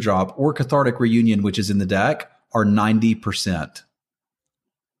colorless 3-drop or Cathartic Reunion, which is in the deck, are 90%.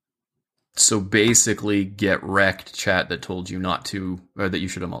 So basically get wrecked, chat that told you not to, or that you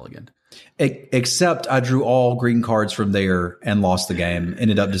should have mulliganed. Except I drew all green cards from there and lost the game.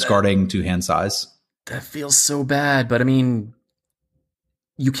 Ended up discarding 2 hand size. That feels so bad, but I mean,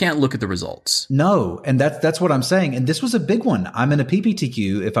 you can't look at the results. No, and that's what I'm saying. And this was a big one. I'm in a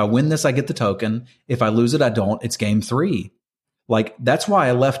PPTQ. If I win this, I get the token. If I lose it, I don't. It's game 3. Like, that's why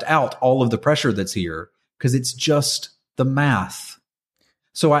I left out all of the pressure that's here, because it's just the math.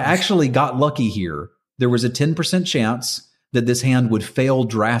 So I actually got lucky here. There was a 10% chance that this hand would fail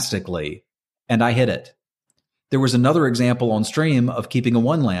drastically, and I hit it. There was another example on stream of keeping a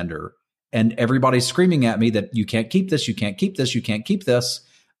one-lander, and everybody's screaming at me that you can't keep this, you can't keep this, you can't keep this.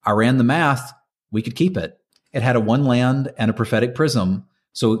 I ran the math. We could keep it. It had a 1 land and a prophetic prism.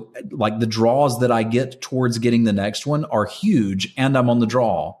 So like the draws that I get towards getting the next one are huge, and I'm on the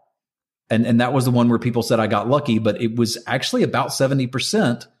draw. And that was the one where people said I got lucky, but it was actually about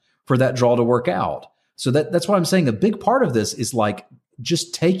 70% for that draw to work out. So that's why I'm saying a big part of this is like,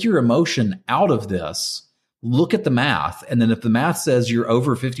 just take your emotion out of this, look at the math. And then if the math says you're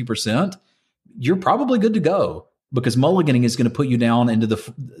over 50%, you're probably good to go, because mulliganing is going to put you down into the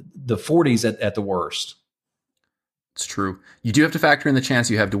 40s at the worst. It's true. You do have to factor in the chance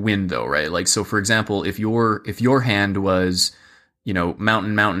you have to win, though, right? Like, so for example, if your hand was,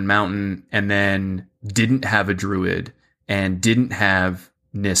 mountain, and then didn't have a druid and didn't have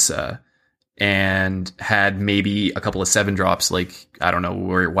Nissa and had maybe a couple of 7-drops, like, I don't know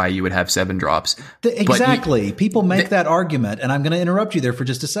why you would have 7 drops. Exactly. People make that argument, and I'm going to interrupt you there for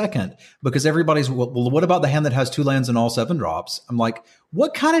just a second, because everybody's, well, what about the hand that has 2 lands and all 7 drops? I'm like,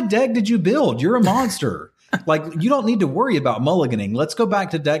 what kind of deck did you build? You're a monster. Like, you don't need to worry about mulliganing. Let's go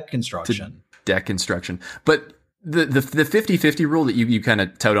back to deck construction. But the 50-50 rule that you kind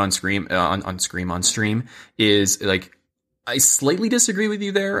of tout on stream is like, I slightly disagree with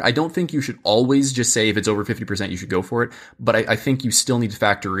you there. I don't think you should always just say if it's over 50%, you should go for it. But I think you still need to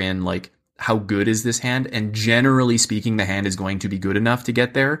factor in, like, how good is this hand? And generally speaking, the hand is going to be good enough to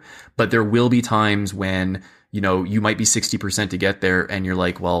get there. But there will be times when, you might be 60% to get there and you're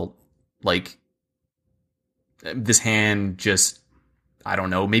like, well, like, this hand just, I don't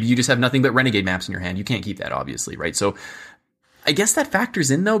know, maybe you just have nothing but renegade maps in your hand. You can't keep that, obviously, right? So I guess that factors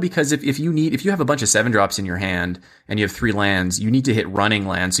in, though, because if you have a bunch of 7-drops in your hand and you have 3 lands, you need to hit running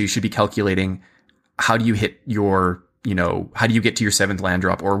lands. So you should be calculating, how do you hit your, how do you get to your 7th land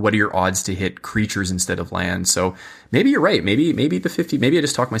drop, or what are your odds to hit creatures instead of lands? So maybe you're right. Maybe maybe I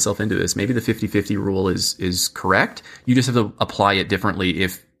just talked myself into this. Maybe the 50-50 rule is correct. You just have to apply it differently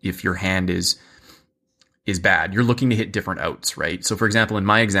if your hand is bad. You're looking to hit different outs, right? So for example, in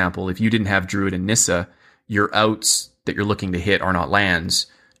my example, if you didn't have Druid and Nissa, your outs that you're looking to hit are not lands.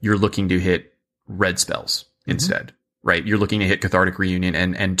 You're looking to hit red spells instead, right? You're looking to hit Cathartic Reunion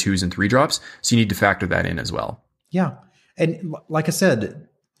and 2s and 3-drops. So you need to factor that in as well. Yeah. And like I said,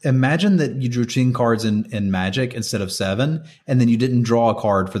 imagine that you drew 10 cards in Magic instead of 7, and then you didn't draw a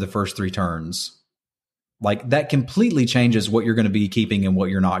card for the first 3 turns. Like, that completely changes what you're going to be keeping and what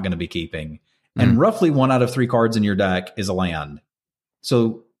you're not going to be keeping. And roughly 1 out of 3 cards in your deck is a land.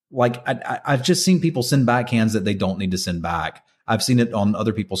 So, like, I've just seen people send back hands that they don't need to send back. I've seen it on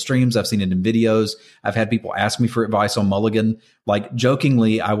other people's streams. I've seen it in videos. I've had people ask me for advice on mulligan. Like,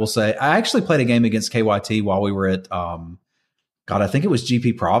 jokingly, I will say, I actually played a game against KYT while we were at, I think it was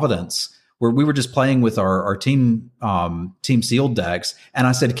GP Providence, where we were just playing with our team sealed decks. And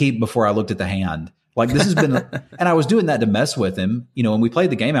I said, keep, before I looked at the hand. Like, this has been, and I was doing that to mess with him, and we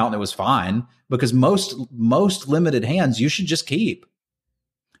played the game out and it was fine, because most limited hands you should just keep.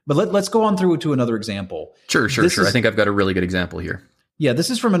 But let's go on through to another example. Sure. I think I've got a really good example here. Yeah, this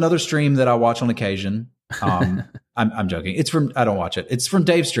is from another stream that I watch on occasion. I'm joking. I don't watch it. It's from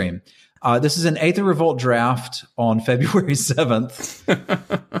Dave's stream. This is an Aether Revolt draft on February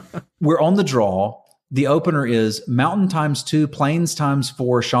 7th. We're on the draw. The opener is Mountain ×2, Plains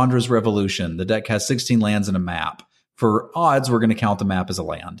 ×4, Chandra's Revolution. The deck has 16 lands and a map. For odds, we're going to count the map as a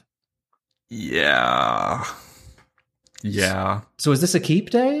land. Yeah. So is this a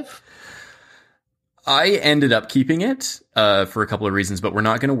keep, Dave? I ended up keeping it for a couple of reasons, but we're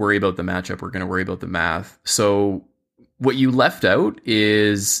not going to worry about the matchup. We're going to worry about the math. So what you left out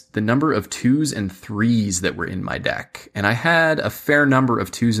is the number of 2s and 3s that were in my deck. And I had a fair number of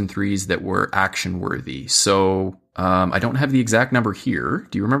 2s and 3s that were action worthy. So I don't have the exact number here.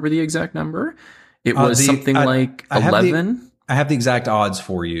 Do you remember the exact number? It was something like 11. I have the exact odds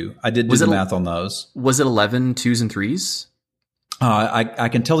for you. I did do the math on those. Was it 11 2s and 3s? I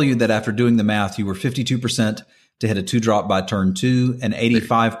can tell you that after doing the math, you were 52% to hit a 2-drop by turn 2 and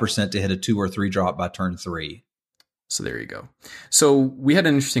 85% to hit a 2 or 3-drop by turn 3. So there you go. So we had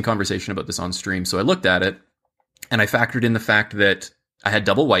an interesting conversation about this on stream. So I looked at it and I factored in the fact that I had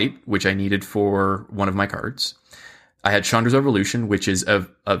double white, which I needed for one of my cards. I had Chandra's Revolution, which is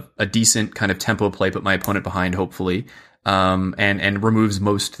a decent kind of tempo play, put my opponent behind, hopefully, and removes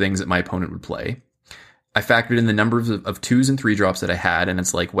most things that my opponent would play. I factored in the number of 2s and 3-drops that I had, and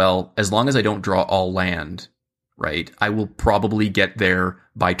it's like, well, as long as I don't draw all land, right, I will probably get there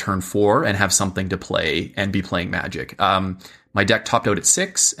by turn 4 and have something to play and be playing Magic. My deck topped out at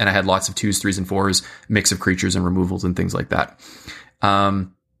 6, and I had lots of 2s, 3s, and 4s, mix of creatures and removals and things like that.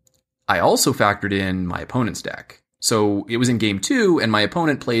 I also factored in my opponent's deck. So it was in game 2, and my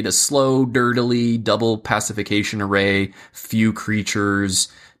opponent played a slow, dirtily, double pacification array, few creatures,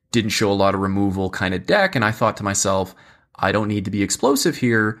 didn't show a lot of removal kind of deck. And I thought to myself, I don't need to be explosive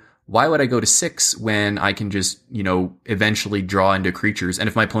here. Why would I go to 6 when I can just, eventually draw into creatures? And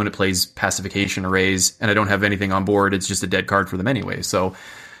if my opponent plays pacification arrays and I don't have anything on board, it's just a dead card for them anyway. So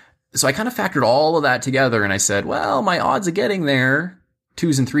I kind of factored all of that together and I said, well, my odds of getting there,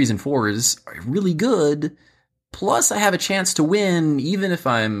 2s and 3s and 4s, are really good. Plus, I have a chance to win, even if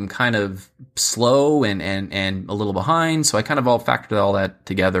I'm kind of slow and a little behind. So I kind of all factored all that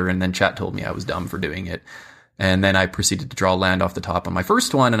together, and then chat told me I was dumb for doing it. And then I proceeded to draw land off the top on my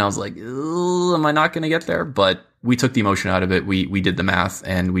first one, and I was like, am I not going to get there? But we took the emotion out of it. We did the math,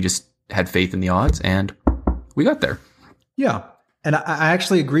 and we just had faith in the odds, and we got there. Yeah. And I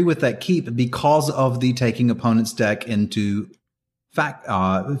actually agree with that keep because of the taking opponent's deck into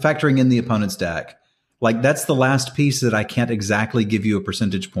factoring in the opponent's deck. Like, that's the last piece that I can't exactly give you a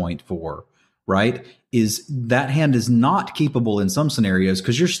percentage point for, right? Is that hand is not keepable in some scenarios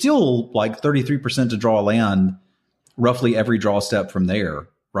because you're still like 33% to draw a land roughly every draw step from there,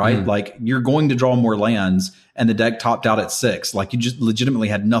 right? Mm. Like, you're going to draw more lands and the deck topped out at 6. Like, you just legitimately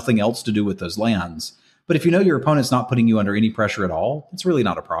had nothing else to do with those lands. But if you know your opponent's not putting you under any pressure at all, it's really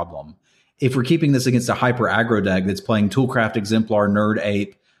not a problem. If we're keeping this against a hyper aggro deck that's playing Toolcraft Exemplar, Nerd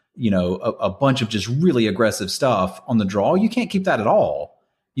Ape, a bunch of just really aggressive stuff on the draw, you can't keep that at all.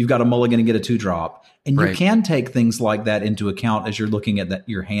 You've got a mulligan and get a 2-drop. And you can take things like that into account as you're looking at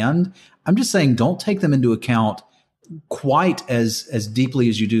your hand. I'm just saying, don't take them into account quite as deeply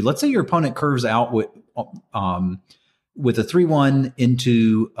as you do. Let's say your opponent curves out with a 3-1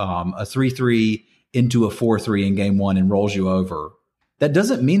 into a 3-3 into a 4-3 in game 1 and rolls you over. That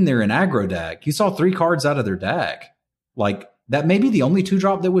doesn't mean they're an aggro deck. You saw 3 cards out of their deck. Like, that may be the only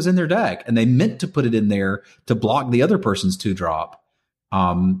 2-drop that was in their deck, and they meant to put it in there to block the other person's 2-drop.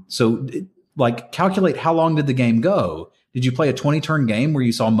 So calculate how long did the game go? Did you play a 20-turn game where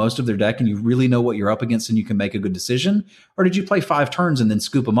you saw most of their deck and you really know what you're up against and you can make a good decision? Or did you play 5 turns and then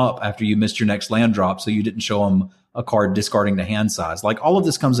scoop them up after you missed your next land drop so you didn't show them a card discarding the hand size? Like, all of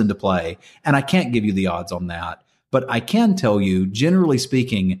this comes into play, and I can't give you the odds on that. But I can tell you, generally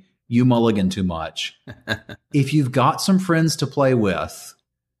speaking, you mulligan too much. If you've got some friends to play with,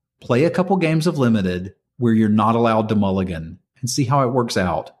 play a couple games of Limited where you're not allowed to mulligan and see how it works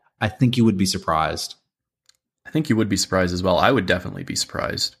out. I think you would be surprised. I think you would be surprised as well. I would definitely be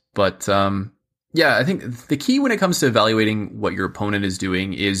surprised. But I think the key when it comes to evaluating what your opponent is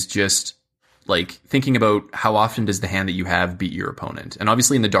doing is just like thinking about how often does the hand that you have beat your opponent. And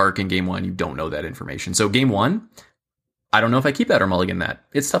obviously in the dark in game 1, you don't know that information. So game 1, I don't know if I keep that or mulligan that.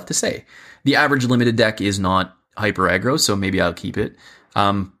 It's tough to say. The average Limited deck is not hyper aggro, so maybe I'll keep it.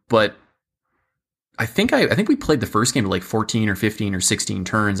 But I think we played the first game like 14 or 15 or 16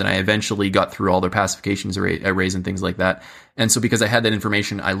 turns, and I eventually got through all their pacifications arrays and things like that. And so because I had that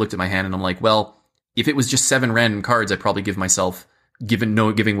information, I looked at my hand and I'm like, well, if it was just 7 random cards, I'd probably give myself, giving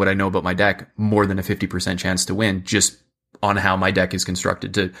what I know about my deck, more than a 50% chance to win, just on how my deck is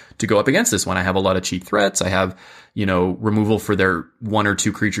constructed to go up against this one. I have a lot of cheap threats. I have, removal for their 1 or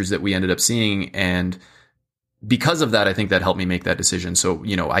 2 creatures that we ended up seeing. And because of that, I think that helped me make that decision. So,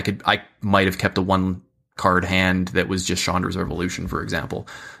 I might have kept a 1 card hand that was just Chandra's Revolution, for example,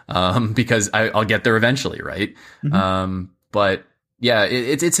 because I'll get there eventually. Right. Mm-hmm. But yeah,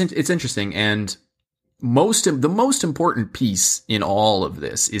 it's interesting. And the most important piece in all of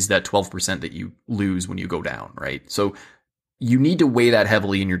this is that 12% that you lose when you go down, right? So you need to weigh that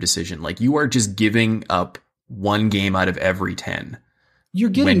heavily in your decision. Like, you are just giving up 1 game out of every 10. You're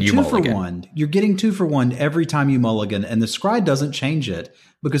getting 2 for 1. You're getting 2 for 1 every time you mulligan, and the scry doesn't change it,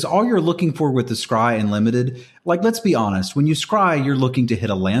 because all you're looking for with the scry and limited, like, let's be honest, when you scry, you're looking to hit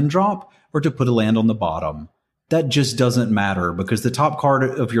a land drop or to put a land on the bottom. That just doesn't matter, because the top card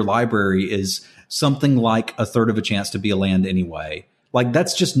of your library is something like a third of a chance to be a land anyway. Like,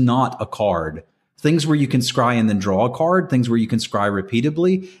 that's just not a card. Things where you can scry and then draw a card, things where you can scry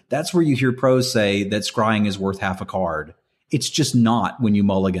repeatedly, that's where you hear pros say that scrying is worth half a card. It's just not when you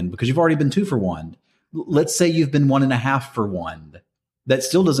mulligan, because you've already been 2 for 1. Let's say you've been 1.5 for 1. That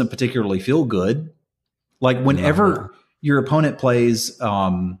still doesn't particularly feel good. Like, whenever your opponent plays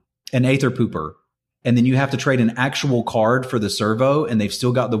an Aether Pooper, and then you have to trade an actual card for the servo, and they've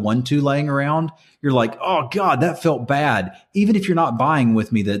still got the 1/2 laying around, you're like, oh God, that felt bad. Even if you're not buying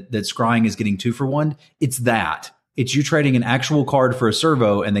with me that scrying is getting 2 for 1, it's that. It's you trading an actual card for a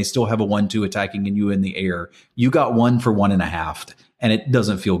servo, and they still have a 1/2 attacking you in the air. You got 1 for 1.5, and it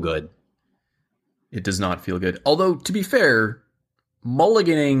doesn't feel good. It does not feel good. Although, to be fair,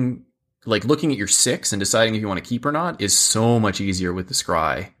 mulliganing, like looking at your 6 and deciding if you want to keep or not, is so much easier with the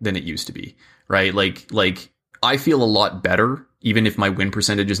scry than it used to be. Right? Like I feel a lot better, even if my win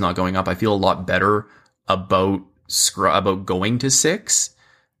percentage is not going up. I feel a lot better about going to 6.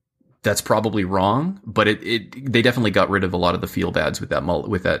 That's probably wrong, but they definitely got rid of a lot of the feel bads with that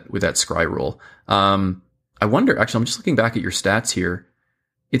scry rule. I wonder, actually, I'm just looking back at your stats here.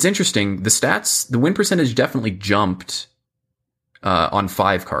 It's interesting. The win percentage definitely jumped on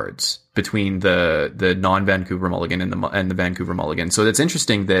 5 cards between the non-Vancouver mulligan and the Vancouver mulligan. So that's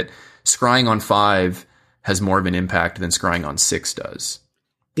interesting that scrying on 5 has more of an impact than scrying on 6 does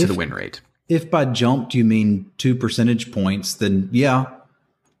to the win rate. If by jumped you mean 2 percentage points, then yeah.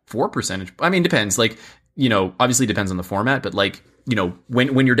 4 percentage. I mean, depends. Like, obviously depends on the format, but like,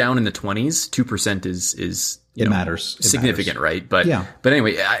 when you're down in the 20s, 2% is it matters. Significant, right? But yeah. But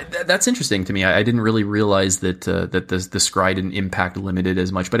anyway, that's interesting to me. I didn't really realize that the scry didn't impact limited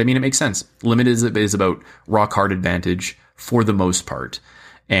as much. But I mean, it makes sense. Limited is about raw card advantage for the most part,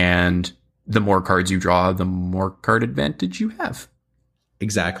 and the more cards you draw, the more card advantage you have.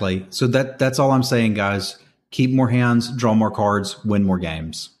 Exactly. So that's all I'm saying, guys. Keep more hands, draw more cards, win more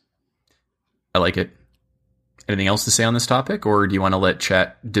games. I like it. Anything else to say on this topic, or do you want to let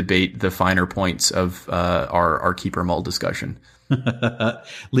chat debate the finer points of our keeper mull discussion?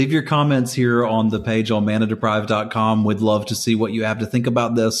 Leave your comments here on the page on manadeprived.com. We'd love to see what you have to think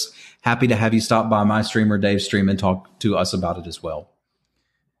about this. Happy to have you stop by my stream or Dave's stream and talk to us about it as well.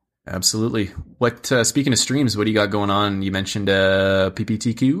 Absolutely. What speaking of streams, what do you got going on? You mentioned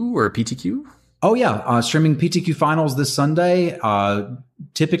PPTQ or PTQ? Oh, yeah. Streaming PTQ finals this Sunday.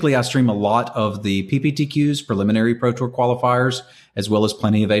 Typically, I stream a lot of the PPTQs, preliminary Pro Tour qualifiers, as well as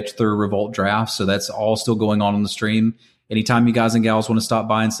plenty of Aether Revolt drafts. So that's all still going on the stream. Anytime you guys and gals want to stop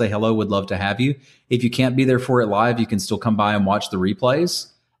by and say hello, would love to have you. If you can't be there for it live, you can still come by and watch the replays.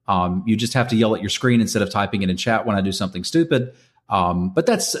 You just have to yell at your screen instead of typing it in chat when I do something stupid. But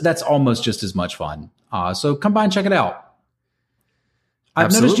that's almost just as much fun. So come by and check it out.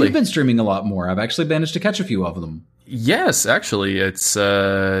 I've noticed you've been streaming a lot more. I've actually managed to catch a few of them. Yes, actually. It's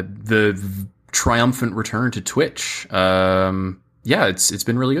the triumphant return to Twitch. Yeah, it's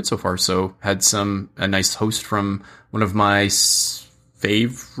been really good so far. So had a nice host from one of my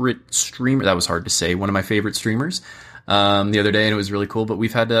favorite streamers. That was hard to say. One of my favorite streamers the other day, and it was really cool. But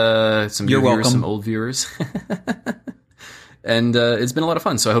we've had some new viewers, some old viewers. And it's been a lot of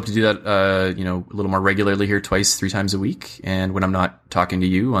fun. So I hope to do that, a little more regularly here, 2-3 times a week. And when I'm not talking to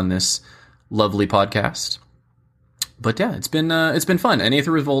you on this lovely podcast. But yeah, it's been fun. And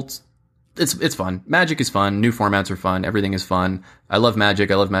Aether Revolt, it's fun. Magic is fun. New formats are fun. Everything is fun. I love Magic.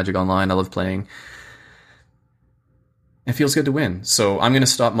 I love Magic Online. I love playing. It feels good to win. So I'm going to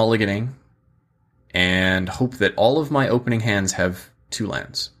stop mulliganing and hope that all of my opening hands have 2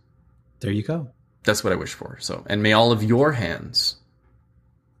 lands. There you go. That's what I wish for. So, and may all of your hands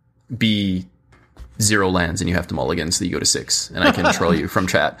be 0 lands and you have to mulligan so you go to 6 and I can troll you from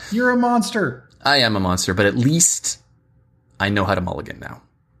chat. You're a monster. I am a monster, but at least I know how to mulligan now.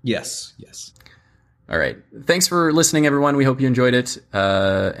 Yes. All right. Thanks for listening, everyone. We hope you enjoyed it.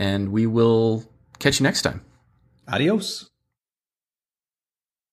 And we will catch you next time. Adios.